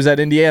played when he was at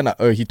Indiana.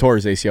 He tore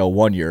his ACL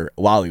 1 year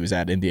while he was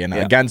at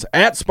Indiana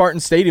at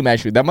Spartans Stadium.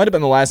 Actually, that might have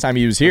been the last time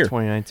he was here.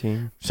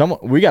 2019.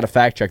 We got to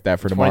fact check that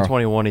for tomorrow.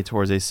 2021, he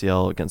tore his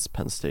ACL against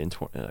Penn State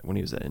when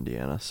he was at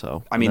Indiana.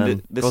 So I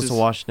mean, this goes to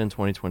Washington.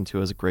 2022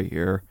 has a great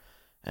year,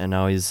 and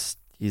now he's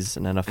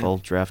an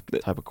NFL draft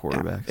type of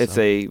quarterback. It's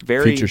a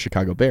very future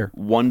Chicago Bear,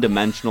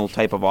 one-dimensional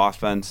type of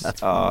offense.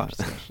 That's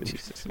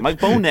Jesus. Mike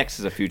Bo Nix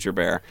is a future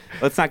Bear.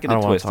 Let's not get it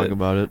twisted. I don't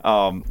want to talk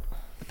about it.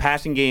 The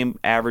passing game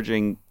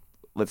averaging,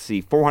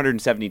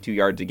 472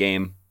 yards a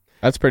game.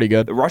 That's pretty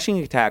good. The rushing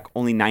attack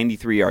only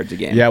 93 yards a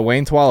game. Yeah,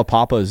 Wayne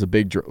Tualapapa is a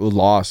big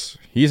loss.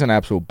 He's an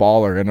absolute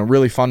baller and a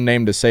really fun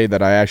name to say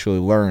that I actually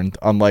learned.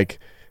 Unlike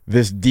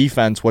this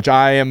defense, which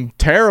I am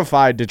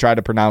terrified to try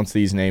to pronounce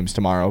these names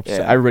tomorrow. Yeah.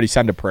 So everybody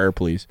send a prayer,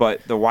 please.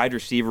 But the wide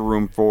receiver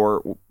room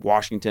for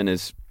Washington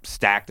is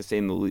stacked, to say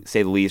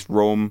the least.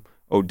 Rome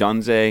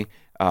Odunze,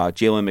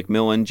 Jalen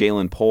McMillan,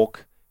 Jalen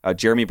Polk.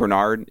 Jeremy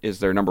Bernard is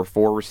their number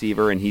 4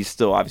 receiver, and he's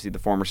still obviously the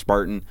former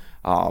Spartan.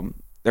 They're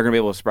going to be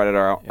able to spread it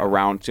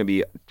around.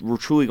 We're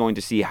truly going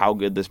to see how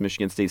good this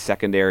Michigan State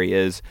secondary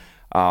is.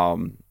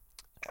 On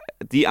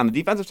the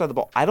defensive side of the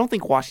ball, I don't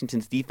think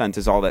Washington's defense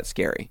is all that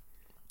scary.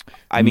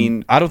 I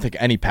mean, I don't think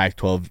any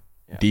Pac-12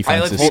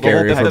 defense is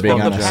scary, for being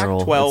honest.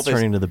 Pac-12 it's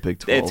turning into the Big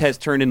 12. It has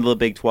turned into the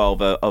Big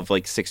 12 of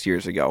like 6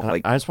 years ago.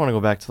 I just want to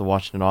go back to the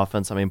Washington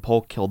offense. I mean,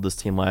 Polk killed this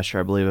team last year,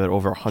 I believe, at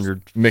over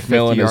 100.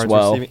 McMillan yards as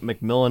well. Receiving.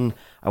 McMillan,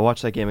 I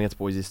watched that game against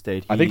Boise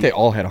State. I think they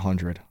all had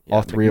 100.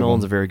 All 3 of them.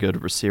 McMillan's a very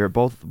good receiver.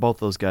 Both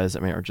those guys, I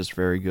mean, are just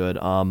very good.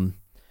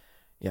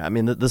 Yeah, I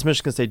mean, this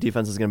Michigan State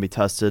defense is going to be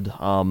tested.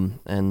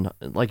 And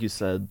like you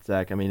said,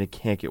 Zach, I mean, it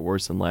can't get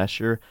worse than last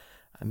year.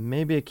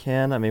 Maybe it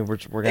can. I mean, we're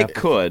going to have to...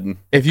 could.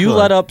 If you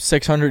let up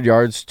 600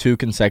 yards 2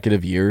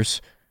 consecutive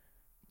years,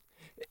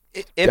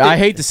 I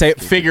hate to say it,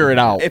 figure it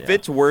out. If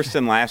it's worse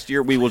than last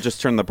year, we will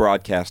just turn the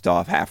broadcast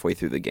off halfway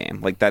through the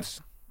game. Like,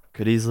 that's...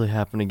 Could easily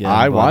happen again.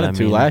 I wanted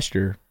to last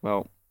year.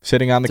 Well...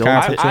 Sitting on the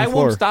conference I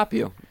floor. won't stop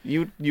you.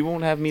 You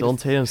won't have me. Dylan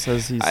Tatum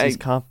says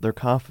they're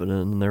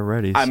confident and they're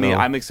ready. I mean,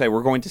 I'm excited.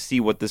 We're going to see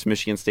what this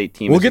Michigan State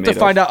team. We'll get to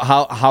find out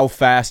how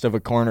fast of a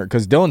corner,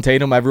 because Dylan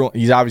Tatum,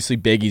 he's obviously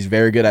big. He's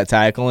very good at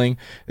tackling.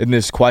 And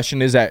this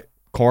question is at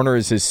corner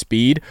is his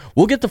speed.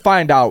 We'll get to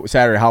find out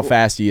Saturday how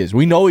fast he is.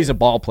 We know he's a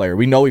ball player.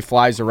 We know he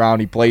flies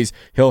around. He plays.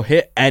 He'll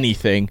hit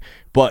anything.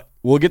 But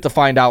we'll get to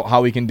find out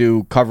how he can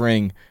do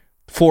covering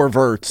 4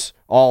 verts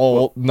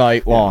all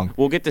night long. Yeah.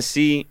 We'll get to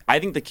see. I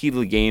think the key to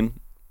the game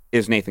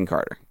is Nathan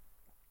Carter.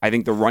 I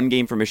think the run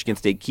game for Michigan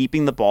State,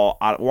 keeping the ball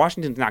out.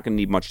 Washington's not going to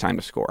need much time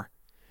to score.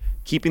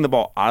 Keeping the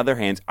ball out of their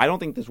hands. I don't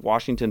think this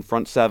Washington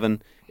front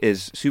 7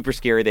 is super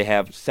scary. They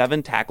have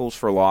 7 tackles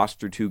for loss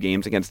through 2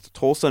 games against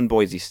Tulsa and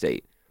Boise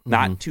State.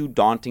 Not 2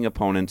 daunting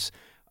opponents.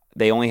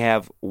 They only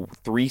have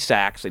 3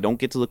 sacks. They don't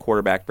get to the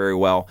quarterback very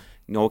well.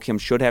 Noah Kim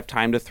should have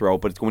time to throw,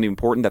 but it's going to be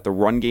important that the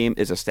run game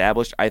is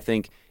established. I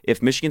think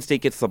if Michigan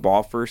State gets the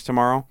ball first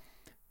tomorrow,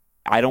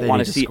 I don't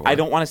want to see. I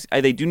don't want to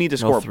see. They do need to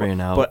score. No 3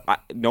 and out.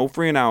 But no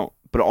 3 and out.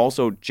 But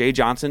also, Jay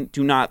Johnson,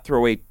 do not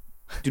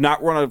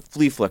run a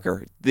flea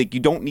flicker. You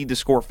don't need to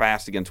score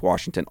fast against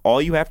Washington. All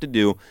you have to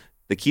do,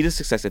 the key to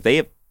success, if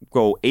they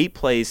go 8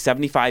 plays,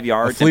 75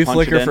 yards, a flea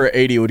flicker for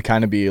 80 would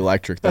kind of be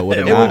electric, though.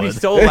 Wouldn't it would be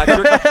so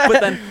electric. But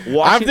then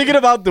I'm thinking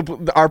about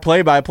our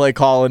play-by-play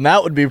call, and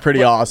that would be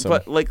pretty awesome.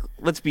 But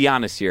let's be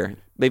honest here.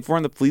 They've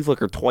run the flea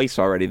flicker twice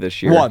already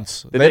this year.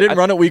 Once. They didn't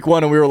run it week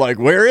 1, and we were like,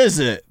 where is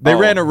it? They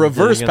ran a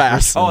reverse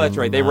pass. Oh, that's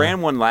right. They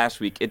ran one last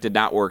week. It did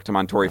not work to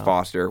Montorie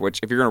Foster, which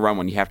if you're going to run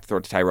one, you have to throw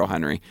it to Tyrell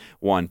Henry.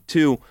 1.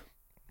 2,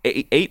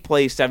 8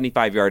 plays,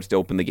 75 yards to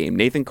open the game.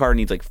 Nathan Carter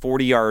needs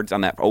 40 yards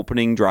on that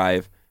opening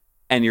drive,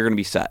 and you're going to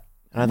be set.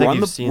 And I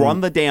think run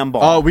the damn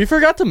ball. Oh, we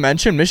forgot to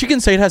mention Michigan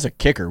State has a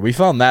kicker. We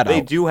found that out.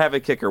 They do have a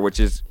kicker, which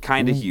is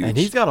kind of huge. And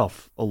he's got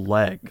a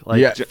leg.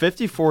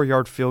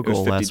 54-yard field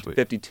goal last week.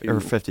 52. Or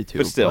 52.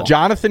 But still.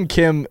 Jonathan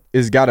Kim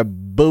has got a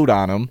boot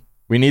on him.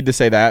 We need to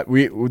say that.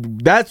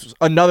 That's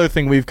another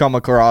thing we've come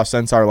across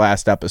since our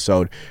last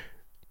episode.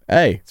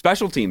 Hey.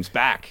 Special teams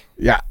back.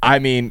 Yeah, I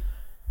mean,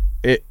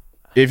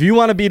 if you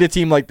want to beat a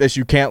team like this,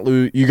 you can't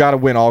lose. You got to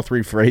win all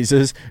 3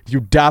 phrases.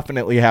 You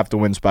definitely have to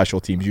win special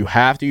teams. You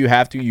have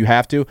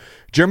to.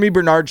 Jeremy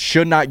Bernard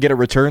should not get a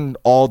return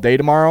all day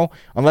tomorrow.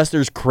 Unless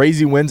there's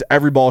crazy wins,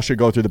 every ball should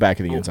go through the back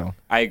of the end zone.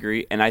 I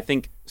agree. And I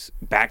think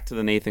back to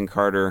the Nathan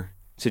Carter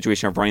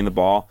situation of running the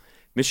ball,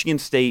 Michigan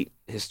State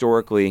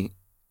historically,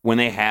 when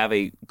they have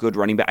a good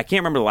running back, I can't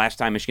remember the last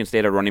time Michigan State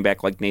had a running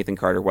back like Nathan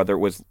Carter, whether it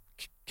was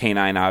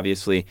K9,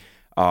 obviously,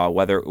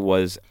 whether it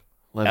was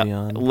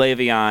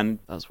Le'Veon,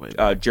 that was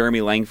way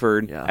Jeremy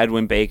Langford,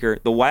 Edwin Baker.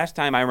 The last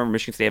time I remember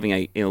Michigan State having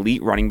an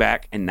elite running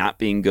back and not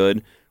being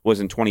good was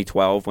in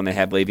 2012 when they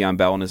had Le'Veon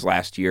Bell in his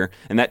last year.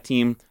 And that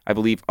team, I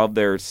believe, of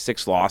their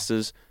 6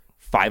 losses,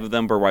 5 of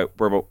them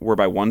were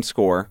by one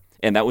score.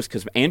 And that was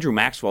because Andrew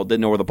Maxwell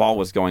didn't know where the ball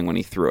was going when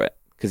he threw it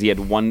because he had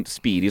one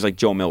speed. He's like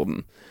Joe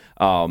Milton.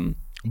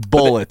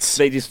 Bullets.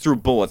 They just threw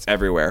bullets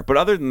everywhere. But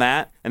other than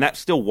that, and that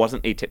still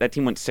wasn't that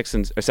team went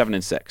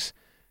 7-6.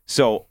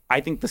 So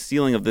I think the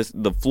ceiling of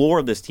the floor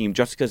of this team,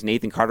 just because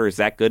Nathan Carter is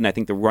that good, and I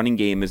think the running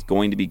game is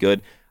going to be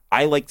good.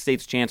 I like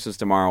State's chances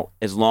tomorrow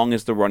as long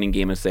as the running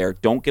game is there.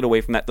 Don't get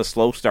away from that. The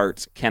slow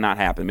starts cannot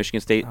happen.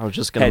 Michigan State. I was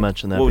just going to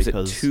mention that. What was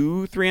because it?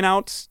 2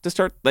 3-and-outs to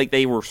start. Like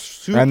they were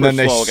super slow. And then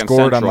they against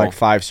scored Central. on like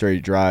 5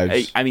 straight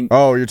drives. I mean,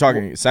 you're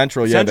talking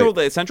Central. Yeah,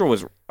 Central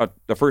was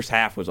the first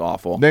half was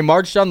awful. They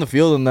marched down the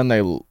field and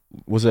then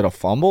was it a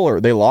fumble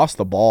or they lost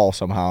the ball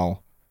somehow?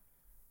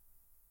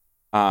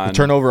 The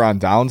turnover on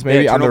downs,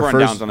 maybe on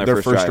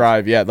their first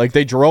drive. Yeah, like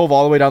they drove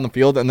all the way down the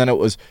field, and then it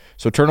was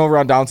turnover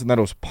on downs, and then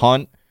it was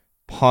punt,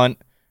 and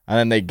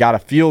then they got a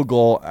field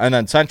goal, and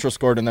then Central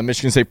scored, and then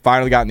Michigan State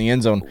finally got in the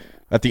end zone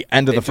at the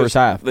end of the first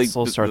half.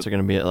 Slow starts are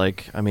going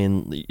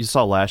to be you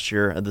saw last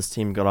year this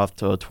team got off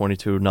to a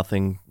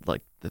 22-0,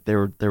 like they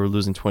were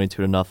losing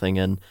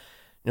 22-0,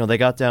 and they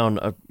got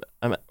down.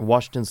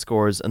 Washington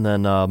scores, and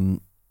then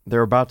they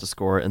were about to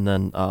score, and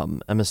then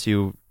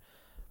MSU.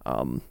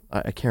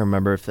 I can't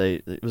remember if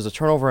it was a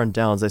turnover on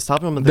downs. They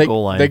stopped them at the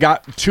goal line. They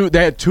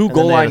had two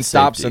goal line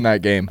stops in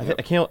that game.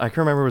 I can't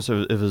remember if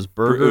it was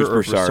Berger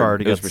or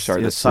Broussard.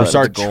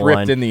 Broussard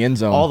tripped in the end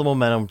zone. All the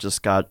momentum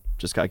just got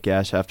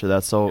gashed after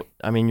that. So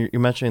I mean,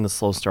 you're mentioning the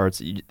slow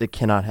starts. They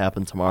cannot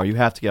happen tomorrow. You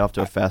have to get off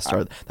to a fast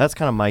start. That's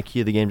kind of my key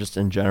of the game, just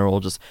in general.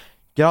 Just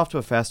get off to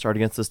a fast start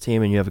against this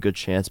team, and you have a good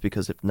chance.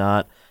 Because if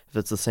not, if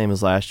it's the same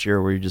as last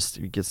year where you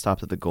get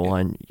stopped at the goal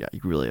line,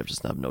 you really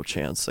have no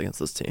chance against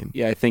this team.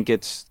 Yeah, I think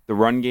it's the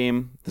run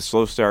game, the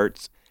slow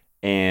starts,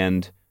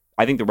 and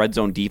I think the red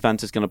zone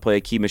defense is going to play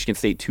a key. Michigan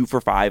State 2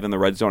 for 5 in the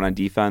red zone on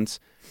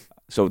defense.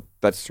 So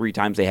that's 3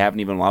 times they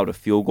haven't even allowed a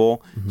field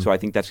goal. Mm-hmm. So I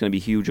think that's going to be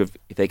huge. If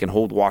they can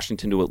hold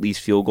Washington to at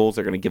least field goals,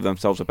 they're going to give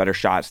themselves a better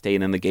shot at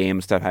staying in the game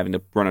instead of having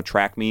to run a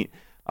track meet.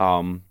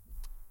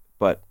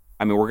 But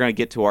I mean, we're going to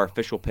get to our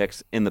official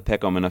picks in the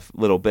pick'em in a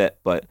little bit,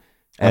 but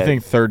I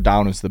think third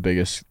down is the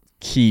biggest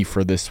key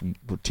for this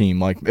team.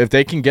 Like if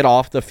they can get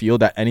off the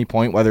field at any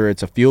point, whether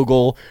it's a field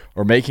goal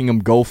or making them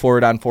go for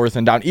it on 4th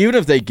and down, even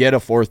if they get a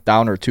 4th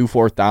down or 2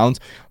 4th downs,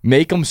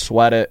 make them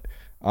sweat it.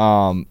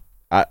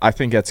 I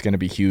think that's going to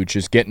be huge.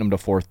 Just getting them to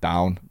 4th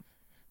down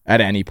at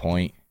any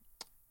point.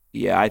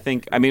 Yeah, we're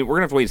going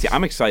to have to wait and see.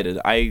 I'm excited.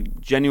 I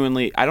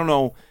don't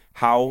know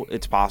how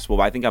it's possible,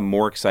 but I think I'm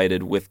more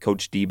excited with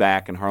Coach D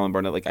back and Harlon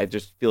Barnett. Like I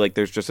just feel like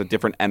there's just a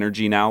different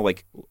energy now.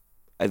 Like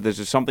there's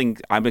just something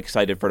I'm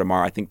excited for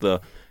tomorrow. I think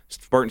the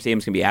Spartan Stadium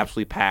is going to be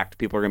absolutely packed.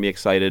 People are going to be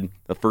excited.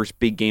 The first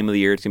big game of the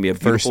year. It's going to be a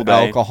beautiful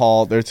day.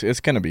 Alcohol.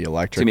 It's going to be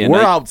electric.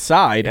 We're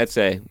outside.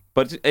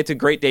 But it's a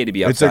great day to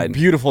be outside. It's a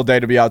beautiful day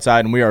to be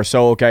outside, and we are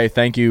so okay.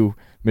 Thank you,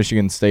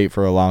 Michigan State,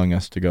 for allowing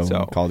us to go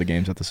and call the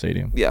games at the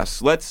stadium.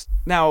 Yes. Let's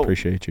now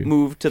appreciate you.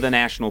 Move to the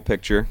national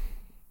picture.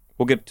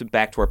 We'll get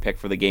back to our pick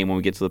for the game when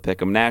we get to the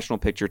pick. National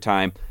picture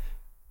time.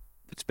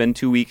 It's been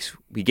 2 weeks.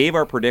 We gave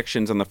our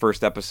predictions on the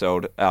first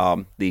episode.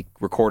 The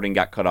recording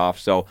got cut off.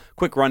 So,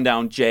 quick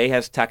rundown. Jay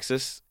has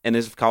Texas in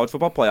his college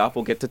football playoff.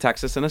 We'll get to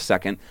Texas in a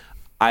second.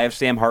 I have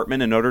Sam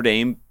Hartman and Notre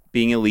Dame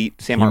being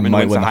elite. Sam Hartman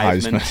wins the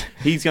Heisman.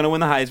 He's going to win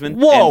the Heisman.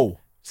 Whoa!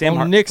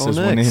 Sam Nix is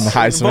winning the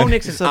Heisman. Bo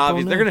Nix is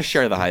obvious. They're going to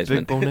share the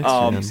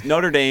Heisman.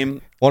 Notre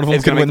Dame. One of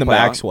them can win the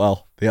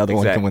Maxwell. The other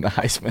one can win the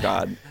Heisman.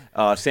 God.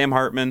 Sam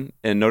Hartman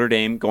and Notre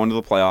Dame going to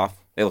the playoff.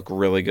 They look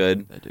really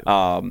good. They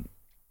do.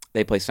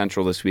 They play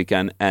Central this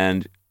weekend,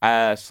 and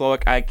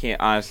Slowik, I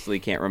can't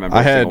remember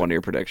a single one of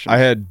your predictions. I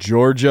had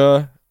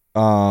Georgia.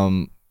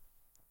 You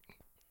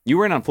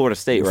were in on Florida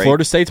State, right?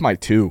 Florida State's my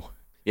 2.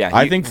 Yeah,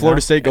 I think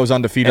Florida State goes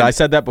undefeated. I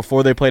said that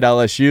before they played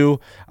LSU.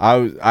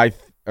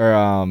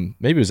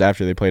 Maybe it was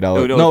after they played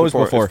LSU. No, it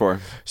was before.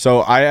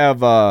 So I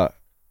have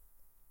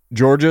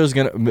Georgia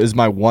is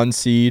my 1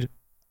 seed.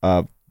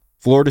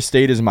 Florida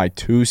State is my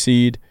 2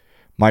 seed.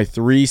 My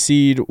 3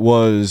 seed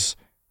was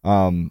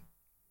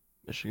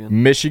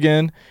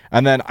Michigan.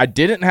 And then I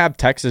didn't have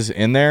Texas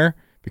in there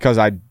because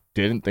I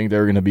didn't think they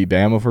were going to be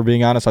Bama, if we're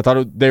being honest. I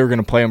thought they were going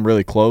to play them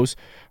really close.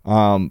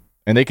 And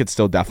they could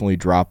still definitely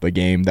drop a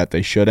game that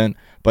they shouldn't.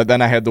 But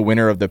then I had the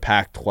winner of the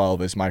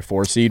Pac-12 as my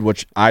 4 seed,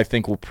 which I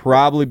think will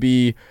probably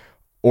be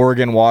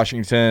Oregon,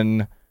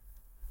 Washington,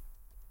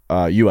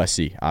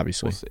 USC,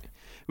 obviously.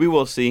 We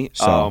will see.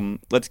 So,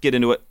 let's get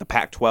into it. The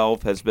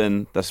Pac-12 has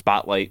been the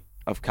spotlight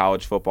of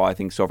college football, I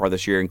think, so far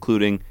this year,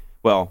 including,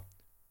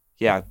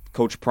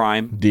 Coach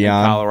Prime in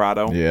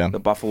Colorado, the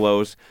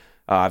Buffaloes.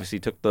 Obviously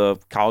took the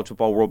college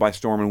football world by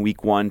storm in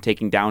week 1,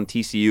 taking down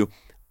TCU.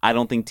 I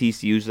don't think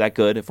TCU's that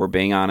good, if we're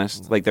being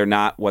honest. Like, they're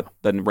not what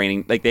the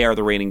reigning, like, they are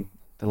the reigning,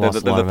 they're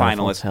the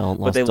finalists,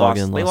 but they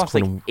lost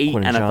like 8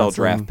 NFL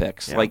Johnson. draft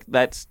picks. Yeah. Like,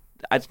 that's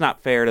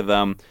not fair to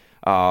them.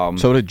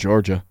 So did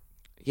Georgia.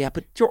 Yeah,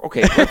 but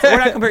okay, we're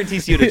not comparing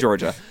TCU to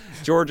Georgia.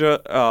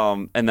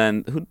 And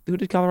then who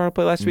did Colorado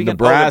play last weekend?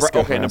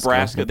 Nebraska.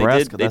 Nebraska.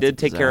 They did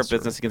take care of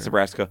business against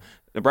Nebraska.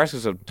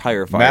 Nebraska's a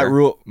tire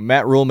fire.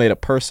 Matt Rule made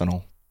it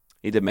personal.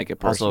 He did make it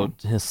personal.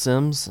 Also, his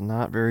Sims,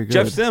 not very good.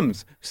 Jeff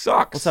Sims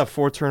sucks. What's that?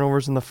 4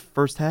 turnovers in the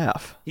first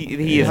half.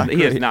 He is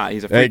not.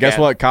 He's a freak. Hey, guess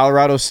what?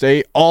 Colorado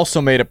State also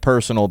made it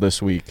personal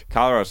this week.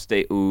 Colorado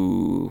State.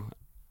 Ooh.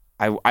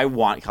 I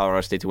want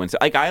Colorado State to win.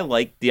 Like, I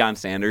like Deion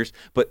Sanders,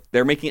 but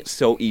they're making it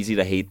so easy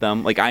to hate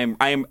them. Like, I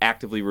am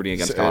actively rooting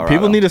against Colorado.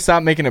 People need to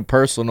stop making it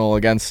personal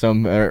against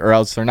them, or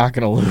else they're not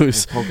going to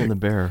lose. Poking the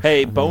bear.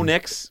 Hey, Bo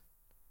Nix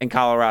in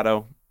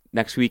Colorado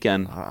next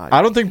weekend.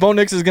 I don't think Bo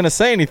Nix is going to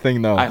say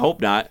anything, though. I hope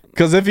not.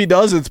 Because if he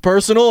does, it's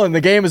personal and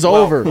the game is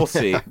over. We'll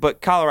see. But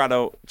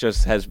Colorado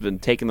just has been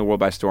taking the world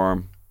by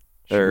storm.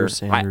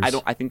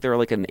 I think they're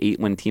like an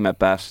 8-win team at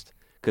best,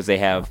 because they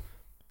have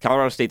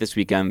Colorado State this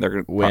weekend.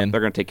 They're going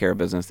to take care of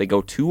business. They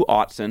go to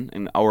Autzen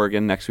in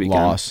Oregon next weekend.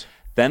 Loss.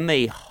 Then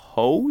they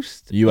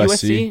host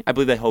USC. I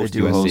believe they host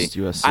USC. Host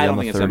USC. I don't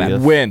think it's going to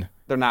matter. Win.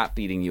 They're not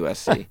beating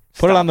USC.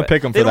 Put it on the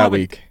pick'em for that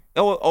week.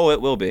 Oh, it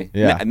will be.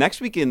 Yeah.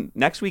 Next week's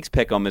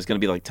pick'em is going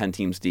to be like 10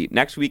 teams deep.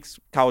 Next week's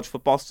college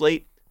football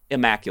slate,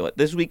 immaculate.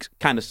 This week's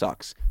kind of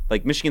sucks.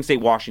 Like, Michigan State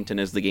Washington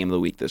is the game of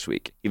the week this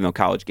week, even though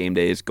College Game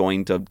Day is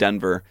going to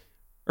Denver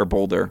or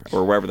Boulder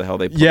or wherever the hell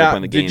they're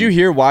playing the game. Did you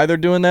hear why they're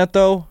doing that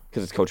though?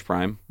 Because it's Coach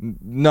Prime.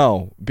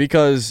 No,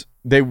 because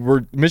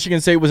Michigan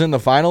State was in the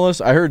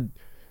finalists. I heard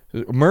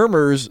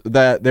murmurs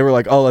that they were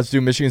like, "Oh, let's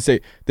do Michigan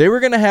State." They were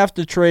going to have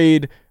to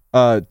trade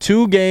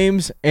 2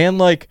 games and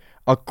like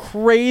a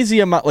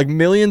crazy amount, like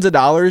millions of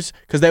dollars,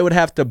 because they would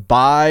have to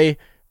buy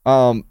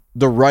the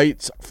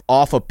rights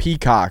off of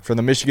Peacock for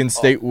the Michigan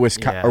State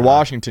or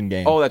Washington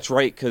game. Oh, that's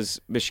right, because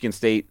Michigan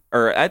State,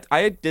 or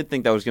I did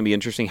think that was going to be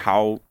interesting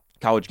how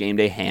College Game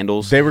Day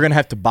handles. They were going to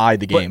have to buy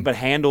the game, but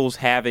handles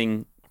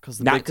having because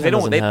they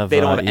don't have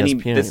any.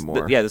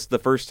 anymore. This is the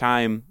first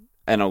time,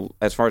 and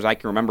as far as I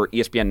can remember,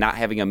 ESPN not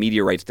having a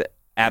media rights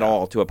at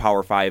all to a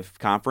Power 5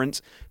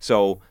 conference.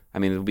 So, I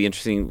mean, it'll be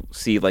interesting to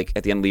see, like,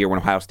 at the end of the year when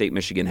Ohio State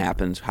Michigan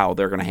happens, how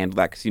they're going to handle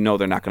that, because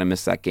they're not going to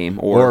miss that game,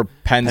 or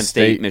Penn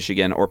State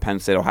Michigan, or Penn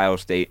State Ohio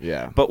State.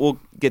 Yeah, but we'll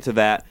get to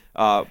that.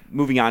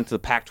 Moving on to the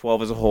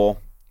Pac-12 as a whole,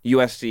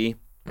 USC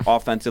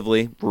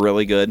offensively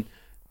really good.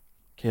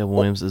 Caleb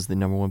Williams is the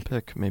number 1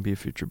 pick, maybe a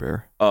future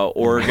Bear.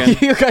 Oregon.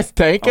 You guys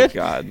tank it? Oh,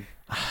 God.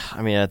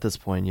 I mean, at this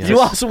point, yes. You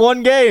lost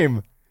 1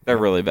 game. They're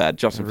really bad.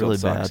 Justin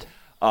Fields sucks.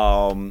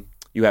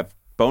 You have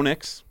Bo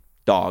Nix,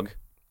 dog.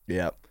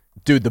 Yeah.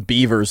 Dude, the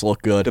Beavers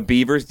look good. The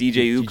Beavers,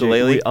 DJ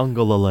Ukulele.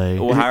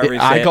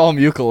 I call him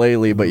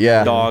Ukulele, but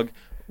yeah. Dog.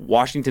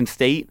 Washington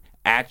State,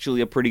 actually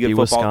a pretty good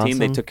football team.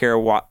 They took care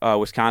of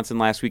Wisconsin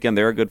last weekend.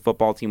 They're a good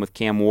football team with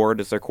Cam Ward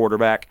as their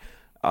quarterback.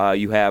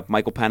 You have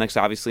Michael Penix,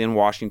 obviously, in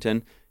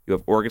Washington. You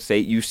have Oregon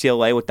State.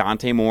 UCLA with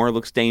Dante Moore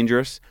looks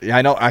dangerous. Yeah,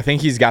 I know. I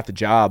think he's got the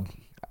job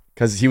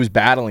because he was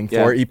battling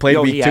for it. He played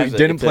week 2.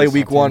 Didn't play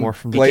week 1.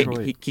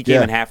 He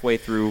came in halfway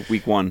through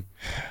week 1.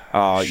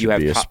 You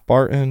have a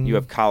Spartan. You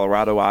have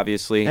Colorado,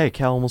 obviously. Hey,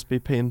 Cal almost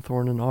beat Peyton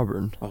Thorne in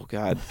Auburn. Oh,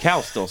 God.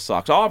 Cal still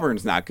sucks.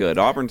 Auburn's not good.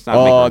 Auburn's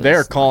not making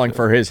they're calling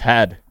for his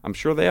head. I'm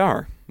sure they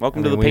are.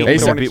 Welcome to the Peyton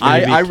Thorne beat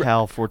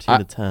Cal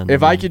 14-10.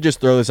 If I could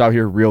just throw this out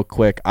here real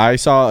quick, I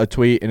saw a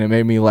tweet and it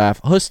made me laugh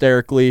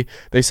hysterically.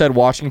 They said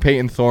watching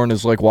Peyton Thorne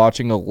is like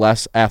watching a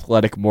less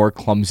athletic, more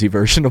clumsy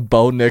version of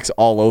Bo Nix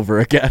all over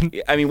again.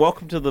 I mean,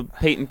 welcome to the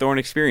Peyton Thorne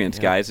experience,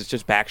 guys. It's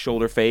just back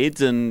shoulder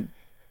fades and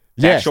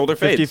back shoulder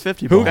fades.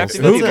 50-50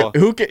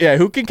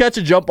 who can catch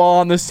a jump ball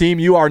on this team?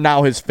 You are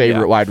now his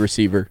favorite wide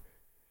receiver.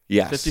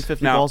 Yes.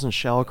 50-50 balls and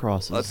shallow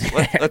crosses.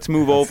 Let's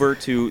move over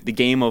to the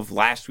game of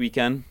last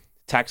weekend.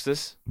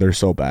 Texas. They're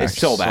so back. It's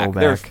so back.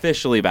 They're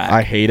officially back.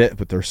 I hate it,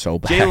 but they're so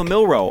back. Jalen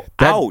Milroe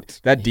out.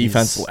 That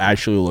defense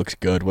actually looks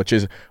good, which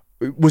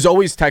was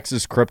always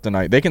Texas'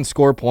 kryptonite. They can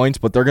score points,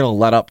 but they're going to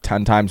let up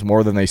 10 times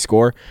more than they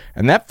score.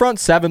 And that front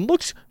 7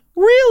 looks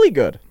really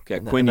good. Okay,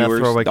 Quinn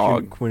Ewers,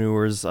 dog. Quinn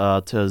Ewers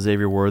to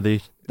Xavier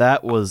Worthy.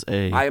 That was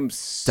a I am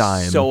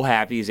dime. So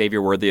happy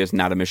Xavier Worthy is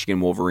not a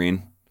Michigan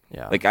Wolverine.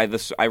 Yeah. Like I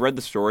read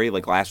the story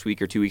like last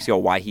week or 2 weeks ago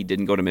why he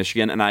didn't go to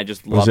Michigan, and I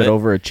just love it. Was it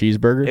over a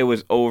cheeseburger? It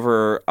was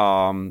over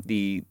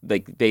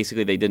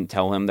basically they didn't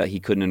tell him that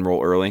he couldn't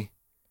enroll early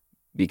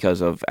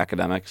because of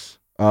academics.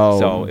 Oh.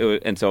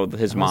 So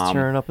his mom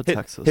tearing up at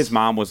Texas. His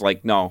mom was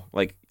like, no,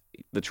 like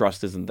the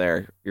trust isn't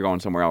there. You're going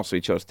somewhere else. So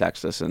he chose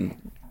Texas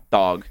and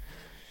dog.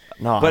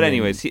 No, but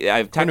anyways, I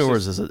have Texas. Quinn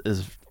Ewers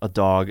is a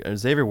dog.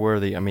 Xavier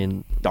Worthy, I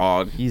mean,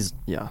 dog.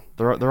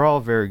 They're all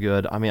very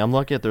good. I mean, I'm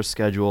looking at their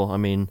schedule. I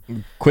mean,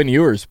 Quinn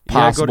Ewers,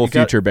 possible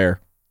future Bear.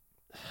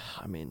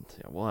 I mean,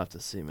 we'll have to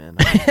see, man.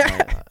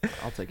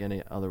 I'll take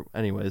any other.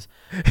 Anyways,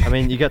 I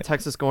mean, you got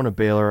Texas going to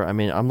Baylor. I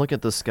mean, I'm looking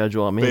at the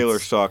schedule. I mean, Baylor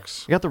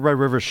sucks. You got the Red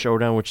River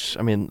Showdown, which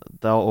I mean,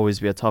 that'll always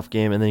be a tough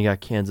game, and then you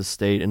got Kansas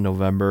State in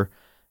November.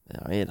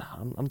 I mean,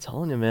 I'm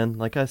telling you, man.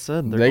 Like I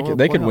said,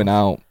 They could win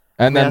out,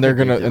 and then they're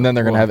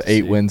gonna have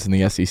 8 wins in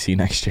the SEC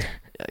next year.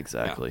 Yeah,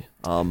 exactly.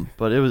 Yeah.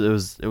 But it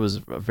was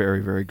a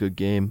very, very good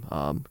game.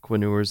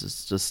 Quinn Ewers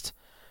is just,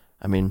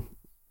 I mean,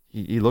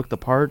 he looked the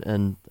part,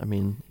 and I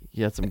mean,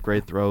 he had some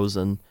great throws,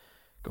 and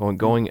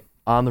going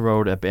on the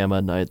road at Bama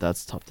at night,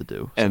 that's tough to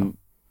do. So. And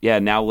yeah,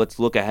 now let's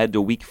look ahead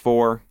to Week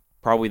 4,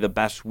 probably the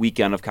best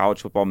weekend of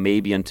college football,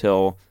 maybe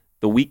until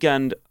the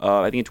weekend.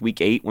 I think it's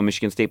Week 8 when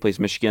Michigan State plays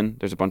Michigan.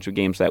 There's a bunch of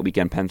games that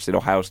weekend: Penn State,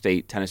 Ohio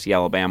State, Tennessee,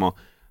 Alabama.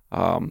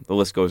 The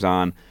list goes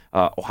on.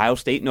 Ohio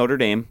State, Notre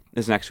Dame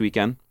is next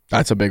weekend.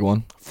 That's a big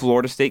one.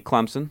 Florida State,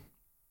 Clemson.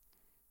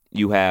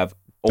 You have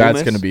Ole That's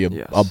Miss. going to be a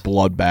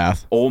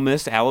bloodbath. Ole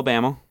Miss,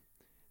 Alabama.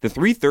 The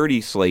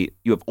 3:30 slate,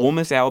 you have Ole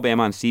Miss,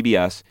 Alabama on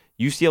CBS,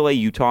 UCLA,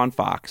 Utah on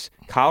Fox,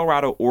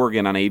 Colorado,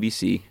 Oregon on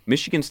ABC,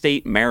 Michigan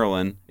State,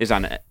 Maryland is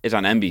on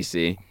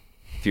NBC,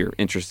 if you're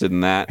interested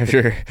in that.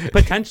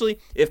 Potentially,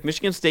 if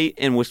Michigan State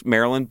and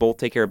Maryland both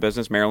take care of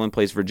business, Maryland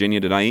plays Virginia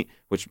tonight,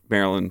 which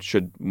Maryland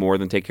should more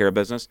than take care of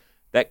business,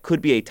 that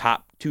could be a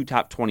top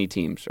 20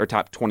 teams, or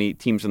top 20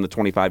 teams in the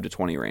 25 to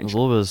 20 range. It was a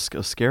little bit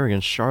scary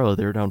against Charlotte.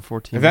 They were down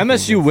 14. If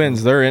MSU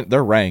wins,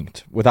 they're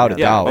ranked, without a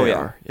doubt. Oh,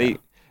 yeah.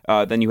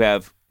 Then you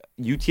have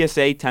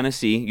UTSA,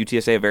 Tennessee.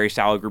 UTSA, a very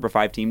solid Group of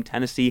 5 team.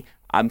 Tennessee,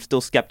 I'm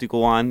still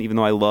skeptical on, even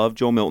though I love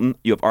Joe Milton.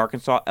 You have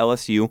Arkansas,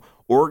 LSU,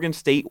 Oregon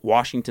State,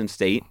 Washington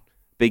State.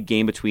 Big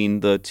game between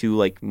the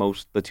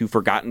two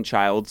forgotten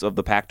childs of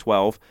the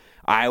Pac-12.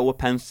 Iowa,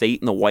 Penn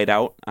State in the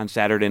whiteout on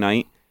Saturday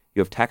night.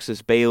 You have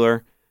Texas,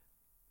 Baylor.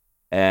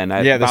 And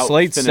the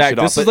slate's stacked.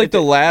 This is like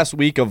the last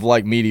week of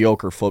like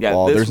mediocre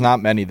football. There's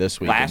not many this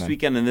week. Last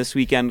weekend and this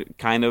weekend,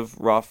 kind of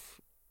rough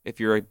if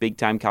you're a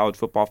big-time college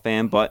football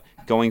fan, but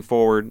going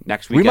forward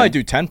next weekend... We might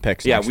do 10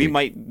 picks next week.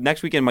 Might.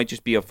 Next weekend might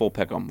just be a full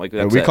pick-em. Like,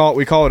 that's we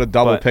call it a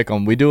double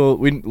pick-em.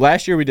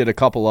 Last year we did a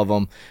couple of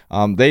them.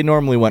 They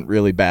normally went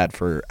really bad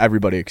for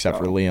everybody except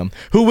for Liam,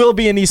 who will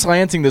be in East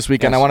Lansing this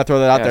weekend. Yes. I want to throw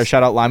that out there.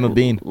 Shout out Lima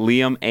Bean.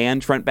 Liam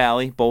and Trent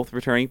Bally both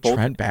returning.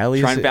 Trent Bally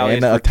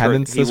in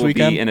attendance this weekend?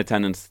 He will be in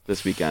attendance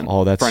this weekend.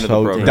 Oh, that's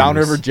so...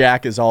 Downriver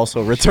Jack is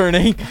also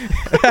returning.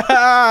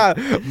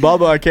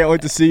 Bubba, I can't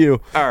wait to see you.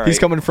 All right. He's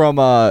coming from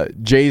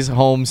Jay's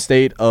home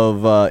state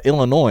of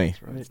Illinois.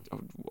 Right.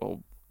 Oh,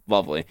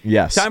 lovely.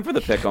 Yes. Time for the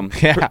pick'em.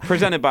 Yeah.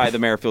 Presented by the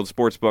Merrifield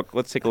Sportsbook.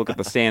 Let's take a look at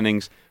the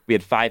standings. We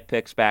had 5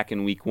 picks back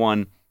in Week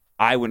 1.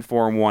 I went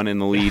 4-1 in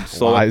the lead.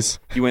 Lies.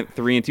 You went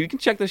 3-2. You can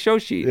check the show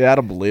sheet. Yeah, I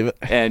don't believe it.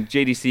 And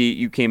JDC,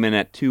 you came in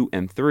at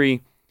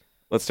 2-3.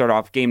 Let's start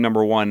off game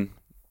number 1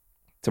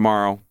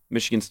 tomorrow.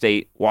 Michigan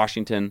State,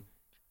 Washington.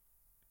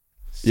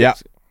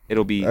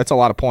 It'll be... That's a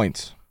lot of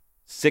points.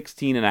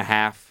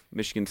 16.5.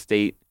 Michigan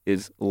State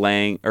is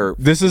laying,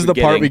 this is the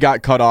part we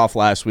got cut off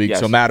last week. Yes.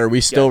 So Matt, are we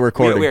still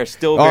recording? We are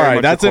still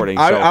very much recording.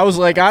 I was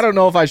like, I don't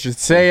know if I should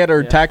say it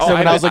or text him,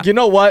 and I was like, you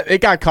know what?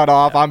 It got cut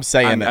off. I'm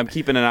saying it. I'm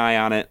keeping an eye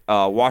on it.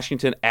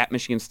 Washington at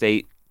Michigan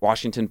State.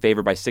 Washington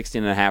favored by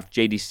 16.5.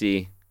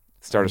 JDC,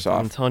 start us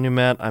off. I'm telling you,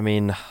 Matt. I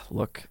mean,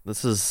 look,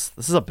 this is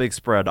a big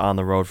spread on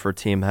the road for a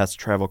team that has to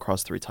travel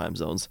across 3 time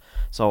zones.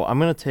 So I'm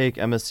going to take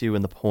MSU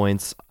in the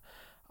points.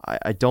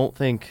 I don't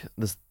think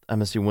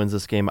MSU wins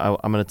this game.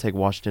 I'm going to take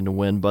Washington to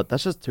win, but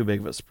that's just too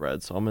big of a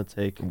spread. So I'm going to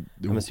take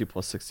MSU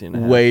plus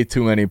 16.5. Way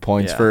too many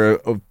points for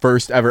a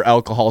first ever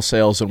alcohol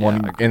sales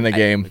in the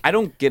game. I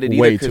don't get it either.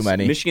 Way too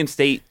many. Michigan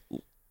State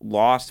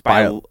lost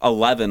by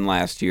 11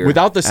 last year.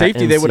 Without the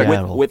safety, they would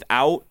have. With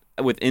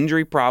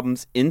injury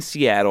problems in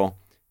Seattle.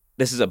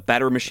 This is a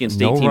better Michigan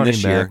State team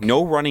this year.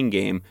 No running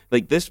game.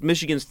 Like this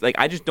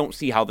I just don't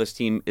see how this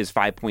team is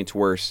 5 points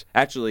worse.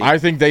 Actually, I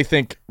think they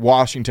think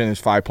Washington is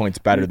 5 points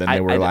better than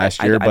they were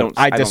last year, but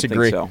I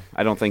disagree.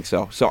 I don't think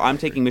so. So I'm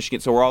taking Michigan.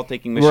 So we're all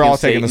taking Michigan. We're all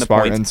State taking the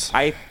Spartans.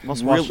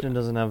 Washington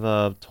doesn't have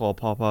a 12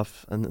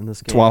 pop-off in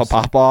this game. 12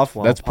 pop-off?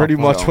 That's pretty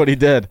much what he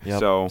did.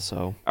 Yep.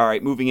 So, all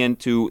right, moving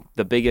into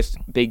the biggest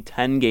Big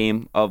Ten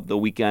game of the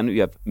weekend. We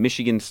have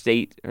Penn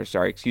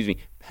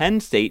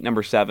State,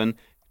 number 7,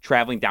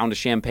 traveling down to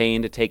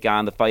Champaign to take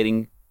on the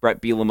Fighting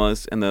Brett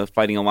Bielemas and the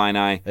Fighting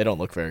Illini. They don't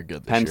look very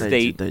good this Penn year.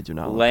 State they do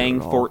not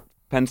laying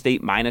Penn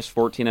State minus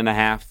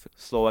 14.5.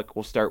 Slowik,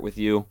 we'll start with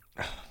you.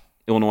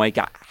 Illinois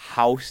got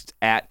housed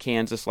at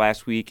Kansas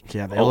last week.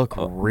 Yeah, they look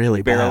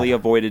really bad. Barely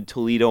avoided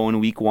Toledo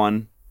in Week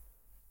 1.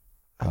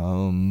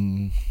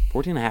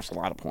 14.5 is a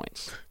lot of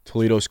points.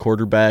 Toledo's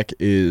quarterback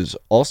is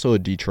also a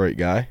Detroit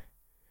guy.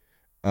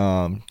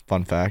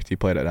 Fun fact, he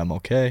played at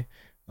MLK.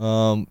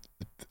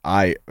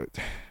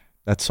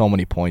 That's so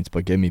many points,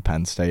 but give me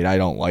Penn State. I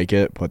don't like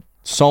it, but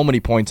so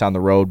many points on the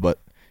road, but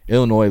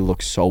Illinois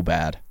looks so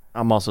bad.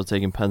 I'm also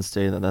taking Penn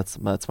State, and that's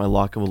my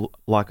lock of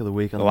the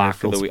week on the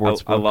Merrifield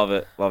Sportsbook. I love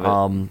it.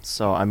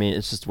 So I mean,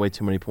 it's just way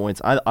too many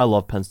points. I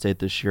love Penn State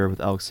this year with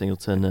Alex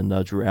Singleton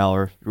and Drew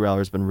Aller. Drew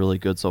Aller's been really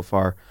good so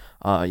far.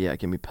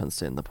 Give me Penn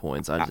State in the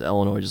points.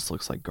 Illinois just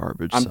looks like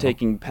garbage. I'm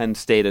taking Penn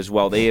State as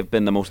well. They have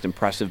been the most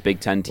impressive Big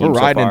Ten team. We're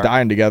riding so far. and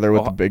dying together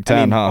with the Big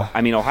Ten, huh?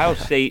 I mean, Ohio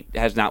State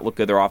has not looked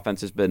good. Their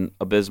offense has been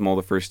abysmal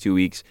the first 2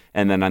 weeks,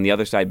 and then on the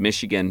other side,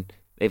 Michigan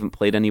They haven't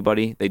played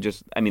anybody.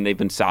 They've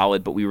been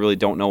solid, but we really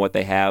don't know what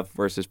they have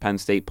versus Penn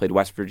State. Played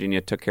West Virginia,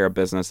 took care of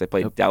business. They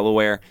played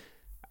Delaware.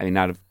 I mean,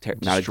 not a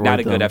good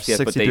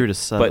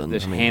FCS, but they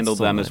handled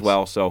them as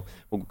well. So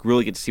we'll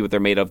really get to see what they're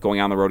made of going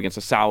on the road against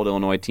a solid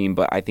Illinois team,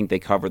 but I think they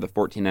cover the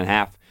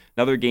 14.5.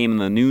 Another game in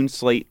the noon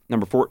slate,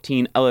 number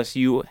 14,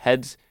 LSU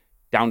heads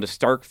down to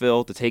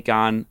Starkville to take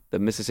on the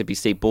Mississippi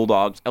State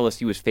Bulldogs.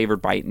 LSU is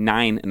favored by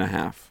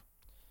 9.5.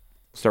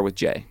 Start with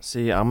Jay.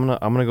 See, I'm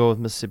gonna go with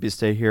Mississippi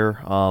State here.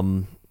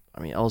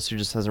 LSU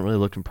just hasn't really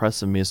looked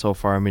impressive to me so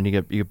far. I mean,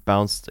 you get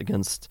bounced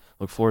against.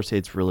 Look, Florida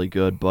State's really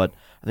good, but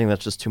I think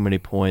that's just too many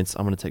points.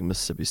 I'm gonna take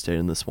Mississippi State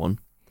in this one.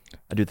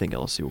 I do think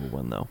LSU will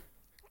win though.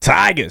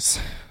 Tigers.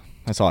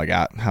 That's all I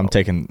got. I'm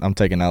taking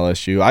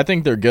LSU. I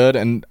think they're good,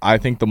 and I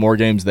think the more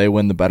games they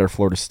win, the better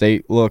Florida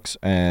State looks.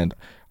 And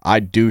I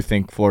do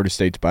think Florida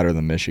State's better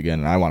than Michigan,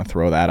 and I want to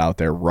throw that out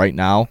there right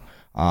now.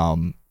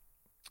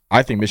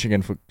 I think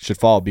Michigan should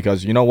fall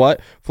because you know what?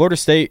 Florida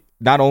State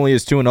not only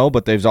is 2-0,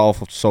 but they've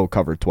also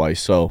covered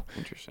twice. So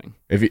interesting.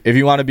 If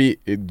you want to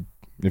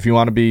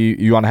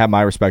have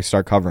my respect,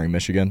 start covering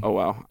Michigan. Oh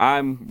wow,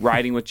 I'm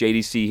riding with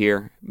JDC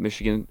here.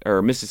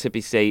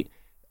 Mississippi State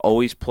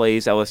always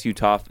plays LSU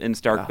tough in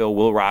Starkville.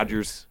 Will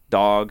Rogers,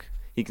 dog,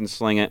 he can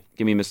sling it.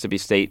 Give me Mississippi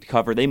State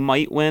cover. They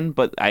might win,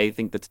 but I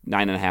think that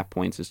 9.5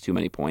 points is too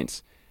many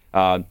points.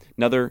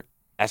 Another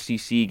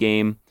SEC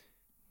game.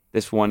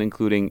 This one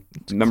including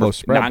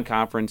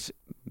non-conference.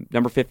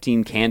 Number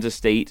 15, Kansas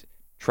State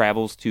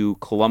travels to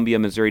Columbia,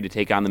 Missouri to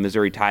take on the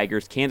Missouri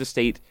Tigers. Kansas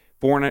State,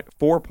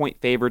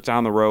 4-point favorites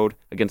on the road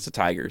against the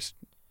Tigers.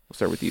 We'll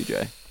start with you,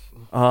 Jay.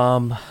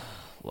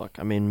 Look,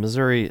 I mean,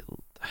 Missouri,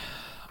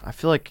 I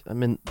feel like,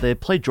 they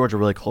played Georgia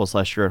really close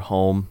last year at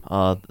home,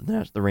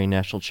 the reigning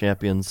national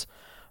champions.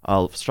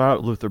 Start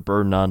out Luther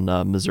Burden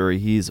on Missouri.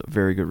 He's a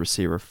very good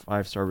receiver,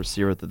 5-star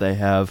receiver that they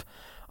have.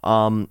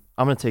 I'm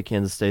going to take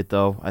Kansas State,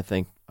 though. I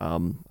think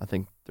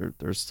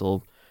they're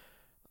still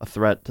a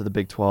threat to the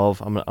Big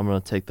 12. I'm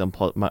going to take them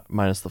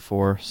minus the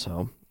 4,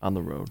 so on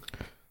the road.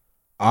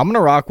 I'm going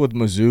to rock with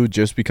Mizzou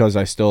just because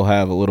I still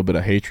have a little bit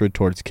of hatred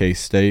towards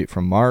K-State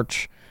from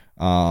March.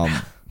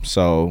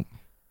 So,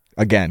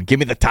 again, give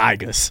me the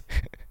Tigers.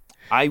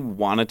 I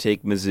want to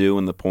take Mizzou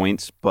in the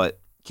points, but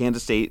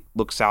Kansas State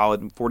looks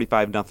solid.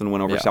 45-0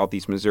 win over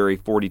Southeast Missouri.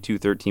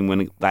 42-13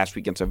 win last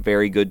week against a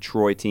very good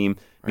Troy team.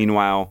 Right.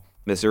 Meanwhile,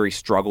 Missouri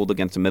struggled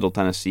against Middle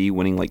Tennessee,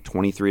 winning like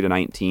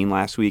 23-19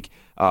 last week.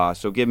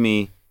 So give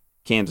me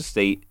Kansas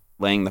State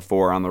laying the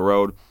 4 on the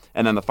road.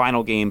 And then the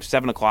final game,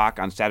 7 o'clock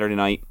on Saturday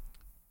night.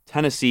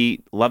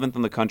 Tennessee, 11th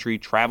in the country,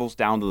 travels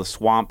down to the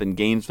Swamp in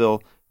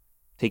Gainesville,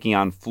 taking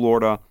on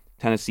Florida.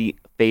 Tennessee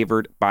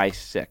favored by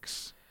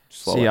 6.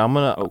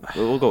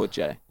 We'll go with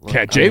Jay.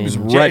 Look, Jay's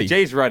ready.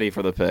 Jay's ready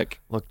for the pick.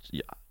 Look,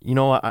 you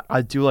know what?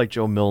 I do like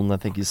Joe Milton. I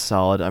think he's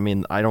solid. I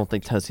mean, I don't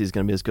think Tennessee's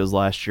going to be as good as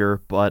last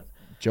year, but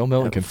Joe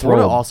Milton can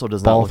Florida throw also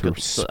does not look good.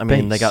 Space. I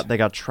mean, they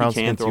got trounced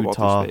against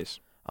Utah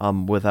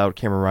without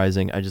Cameron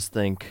Rising. I just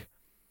think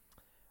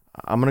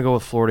I'm going to go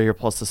with Florida here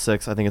plus the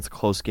 6. I think it's a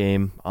close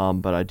game,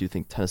 but I do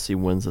think Tennessee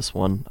wins this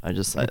one.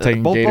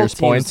 Taking Gators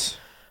points.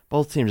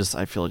 Both teams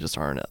I feel just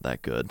aren't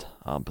that good,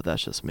 but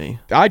that's just me.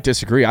 I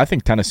disagree. I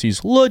think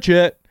Tennessee's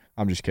legit.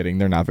 I'm just kidding.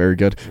 They're not very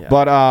good. Yeah.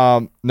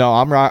 But no,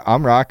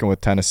 I'm rocking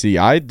with Tennessee.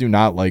 I do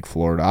not like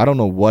Florida. I don't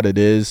know what it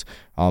is.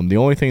 The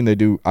only thing they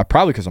do,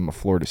 probably because I'm a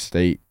Florida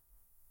State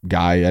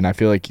guy, and I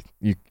feel like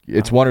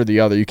it's one or the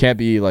other. You can't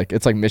be like,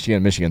 it's like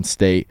Michigan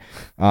State.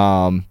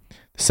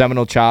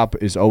 Seminole Chop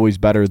is always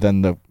better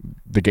than the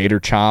Gator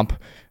Chomp.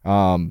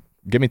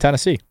 Give me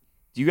Tennessee.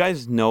 Do you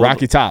guys know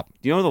Rocky Top?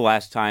 Do you know the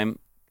last time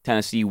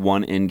Tennessee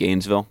won in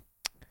Gainesville?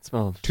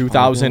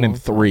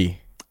 2003.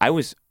 I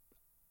was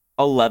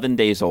 11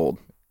 days old.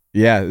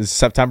 Yeah, it's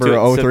September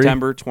 03?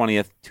 September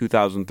 20th,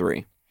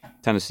 2003.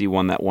 Tennessee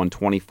won that one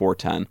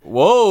 24-10.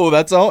 Whoa,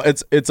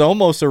 it's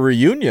almost a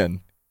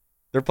reunion.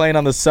 They're playing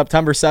on the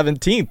September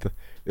 17th.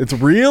 It's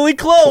really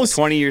close.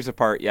 20 years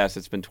apart, yes.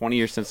 It's been 20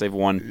 years since they've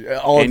won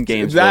in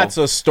Gainesville. That's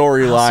a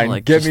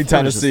storyline. Give me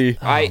Tennessee.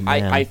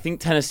 I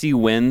think Tennessee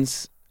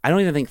wins. I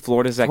don't even think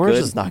Florida's that good.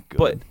 Florida's not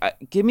good. But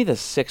give me the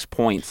 6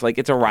 points. Like,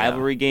 it's a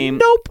rivalry game.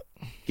 Nope.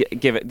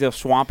 Give it. The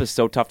Swamp is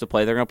so tough to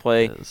play. They're going to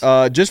play.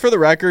 Just for the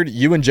record,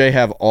 you and Jay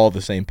have all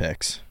the same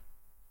picks.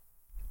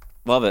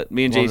 Love it.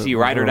 Me and JC,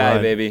 ride or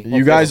die, baby.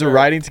 You guys are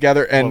riding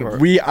together,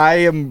 and I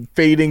am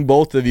fading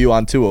both of you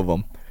on 2 of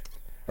them.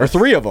 Or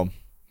 3 of them.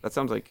 That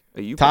sounds like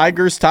a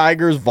Tigers,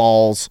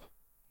 Vols.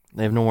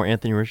 They have no more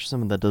Anthony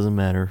Richardson, but that doesn't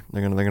matter.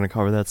 They're gonna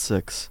cover that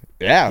 6.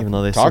 Yeah. Even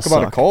though they talk still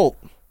about suck. a Colt.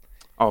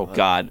 Oh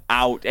God,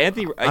 out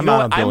Anthony. I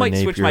might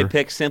switch my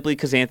pick simply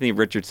because Anthony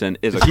Richardson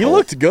is a. He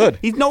looked good.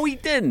 He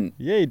didn't.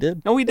 Yeah, he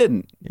did. No, he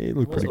didn't. Yeah, he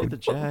looked pretty good. The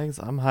Jags.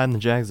 I'm high on the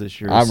Jags this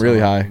year. I'm really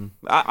high.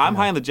 I'm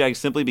high on the Jags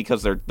simply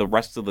because the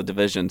rest of the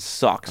division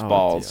sucks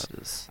balls. Yeah,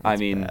 it's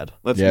bad.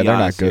 Let's be honest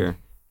not good here.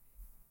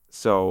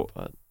 So,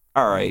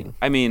 all right.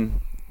 I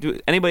mean.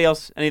 Anybody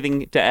else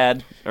anything to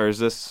add, or is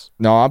this?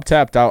 No, I'm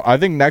tapped out. I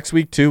think next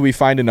week too we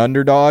find an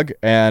underdog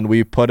and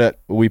we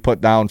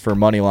put down for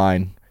money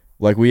line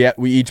Like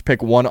we each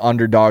pick one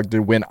underdog to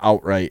win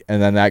outright, and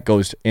then that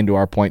goes into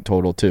our point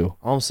total too.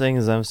 All I'm saying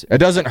is it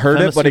doesn't hurt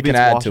it, but it can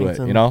add to it.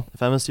 You know, if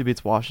MSU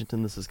beats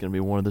Washington, this is going to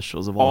be one of the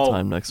shows of all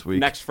time next week.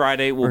 Next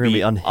Friday will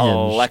be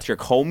electric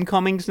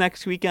homecomings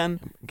next weekend.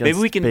 Maybe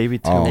we can.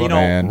 Baby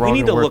we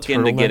need to look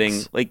into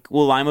getting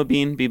will Lima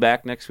Bean be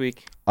back next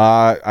week?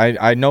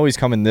 I know he's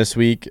coming this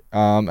week.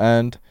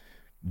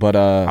 But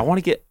I want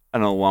to get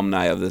an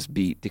alumni of this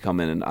beat to come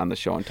in and on the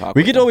show and talk.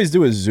 We could always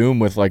do a Zoom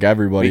with like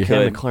everybody. We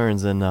could.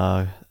 McLaren's in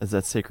is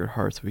at Sacred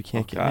Heart, so we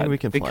can't get. Maybe we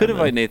can. They could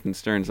invite Nathan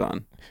Stearns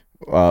on.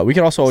 We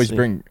could also always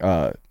bring.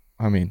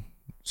 Serdenik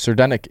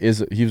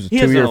was a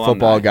 2-year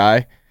football guy.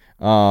 If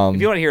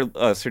you want to hear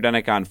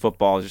Serdenik on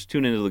football, just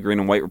tune into the Green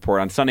and White Report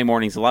on Sunday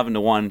mornings, 11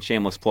 to 1.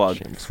 Shameless plug.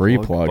 Free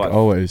plug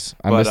always.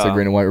 I miss the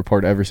Green and White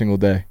Report every single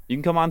day. You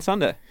can come on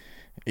Sunday.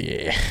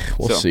 Yeah,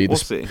 we'll see.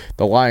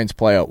 The Lions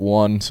play at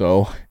 1,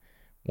 so.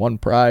 One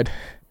pride.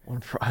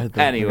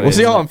 Anyway, we'll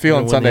see how I'm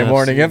feeling Sunday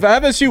morning. If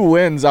MSU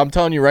wins, I'm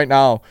telling you right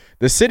now,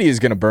 the city is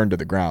going to burn to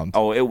the ground.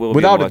 Oh, it will.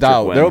 Without a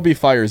doubt. There will be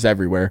fires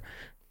everywhere.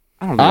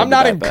 I'm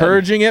not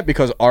encouraging it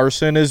because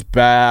arson is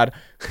bad.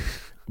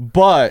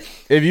 But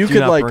if you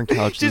could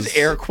just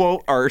air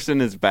quote, arson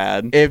is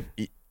bad.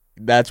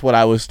 That's what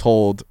I was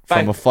told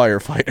from a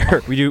firefighter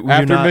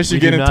after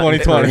Michigan in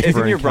 2020.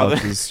 Isn't your brother?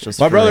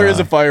 My brother is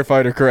a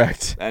firefighter,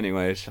 correct?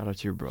 Anyways, shout out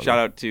to your brother. Shout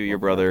out to your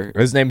brother.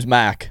 His name's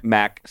Mac.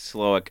 Mac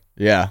Slowik.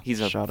 Yeah, he's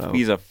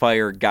a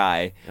fire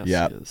guy. Yes,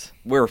 yeah, he is.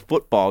 We're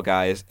football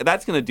guys.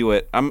 That's gonna do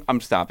it.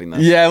 I'm stopping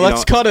this. Yeah,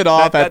 let's cut it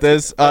off at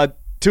this.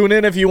 Tune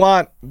in if you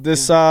want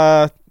this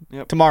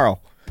tomorrow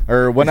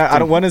or when.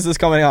 When is this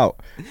coming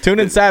out? Tune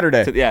in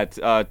Saturday.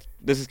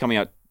 This is coming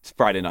out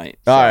Friday night.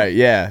 So, all right,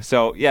 yeah.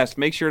 So, yes,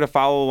 make sure to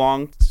follow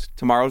along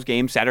tomorrow's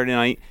game, Saturday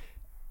night.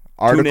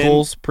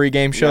 Articles,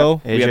 pregame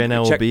show. AJ and I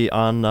will be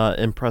on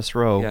Impress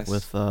Row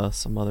with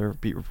some other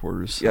beat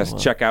reporters. So, yes,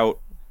 check out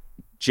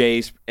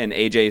Jay's and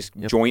AJ's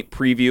joint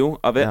preview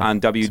of it on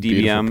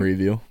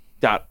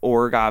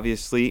WDBM.org,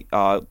 obviously.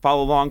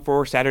 Follow along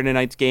for Saturday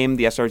night's game.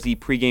 The SRZ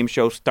pregame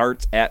show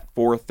starts at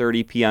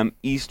 4:30 p.m.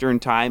 Eastern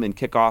Time, and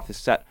kickoff is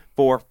set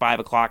for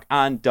 5 o'clock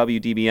on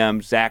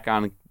WDBM. Zach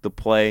on the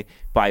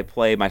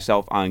play-by-play,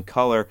 myself on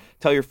color.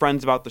 Tell your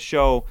friends about the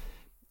show.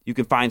 You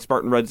can find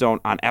Spartan Red Zone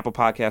on Apple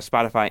Podcasts,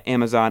 Spotify,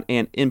 Amazon,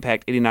 and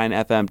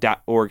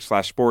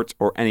impact89fm.org/sports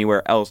or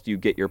anywhere else you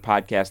get your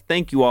podcast.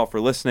 Thank you all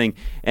for listening,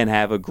 and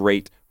have a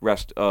great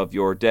rest of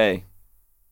your day.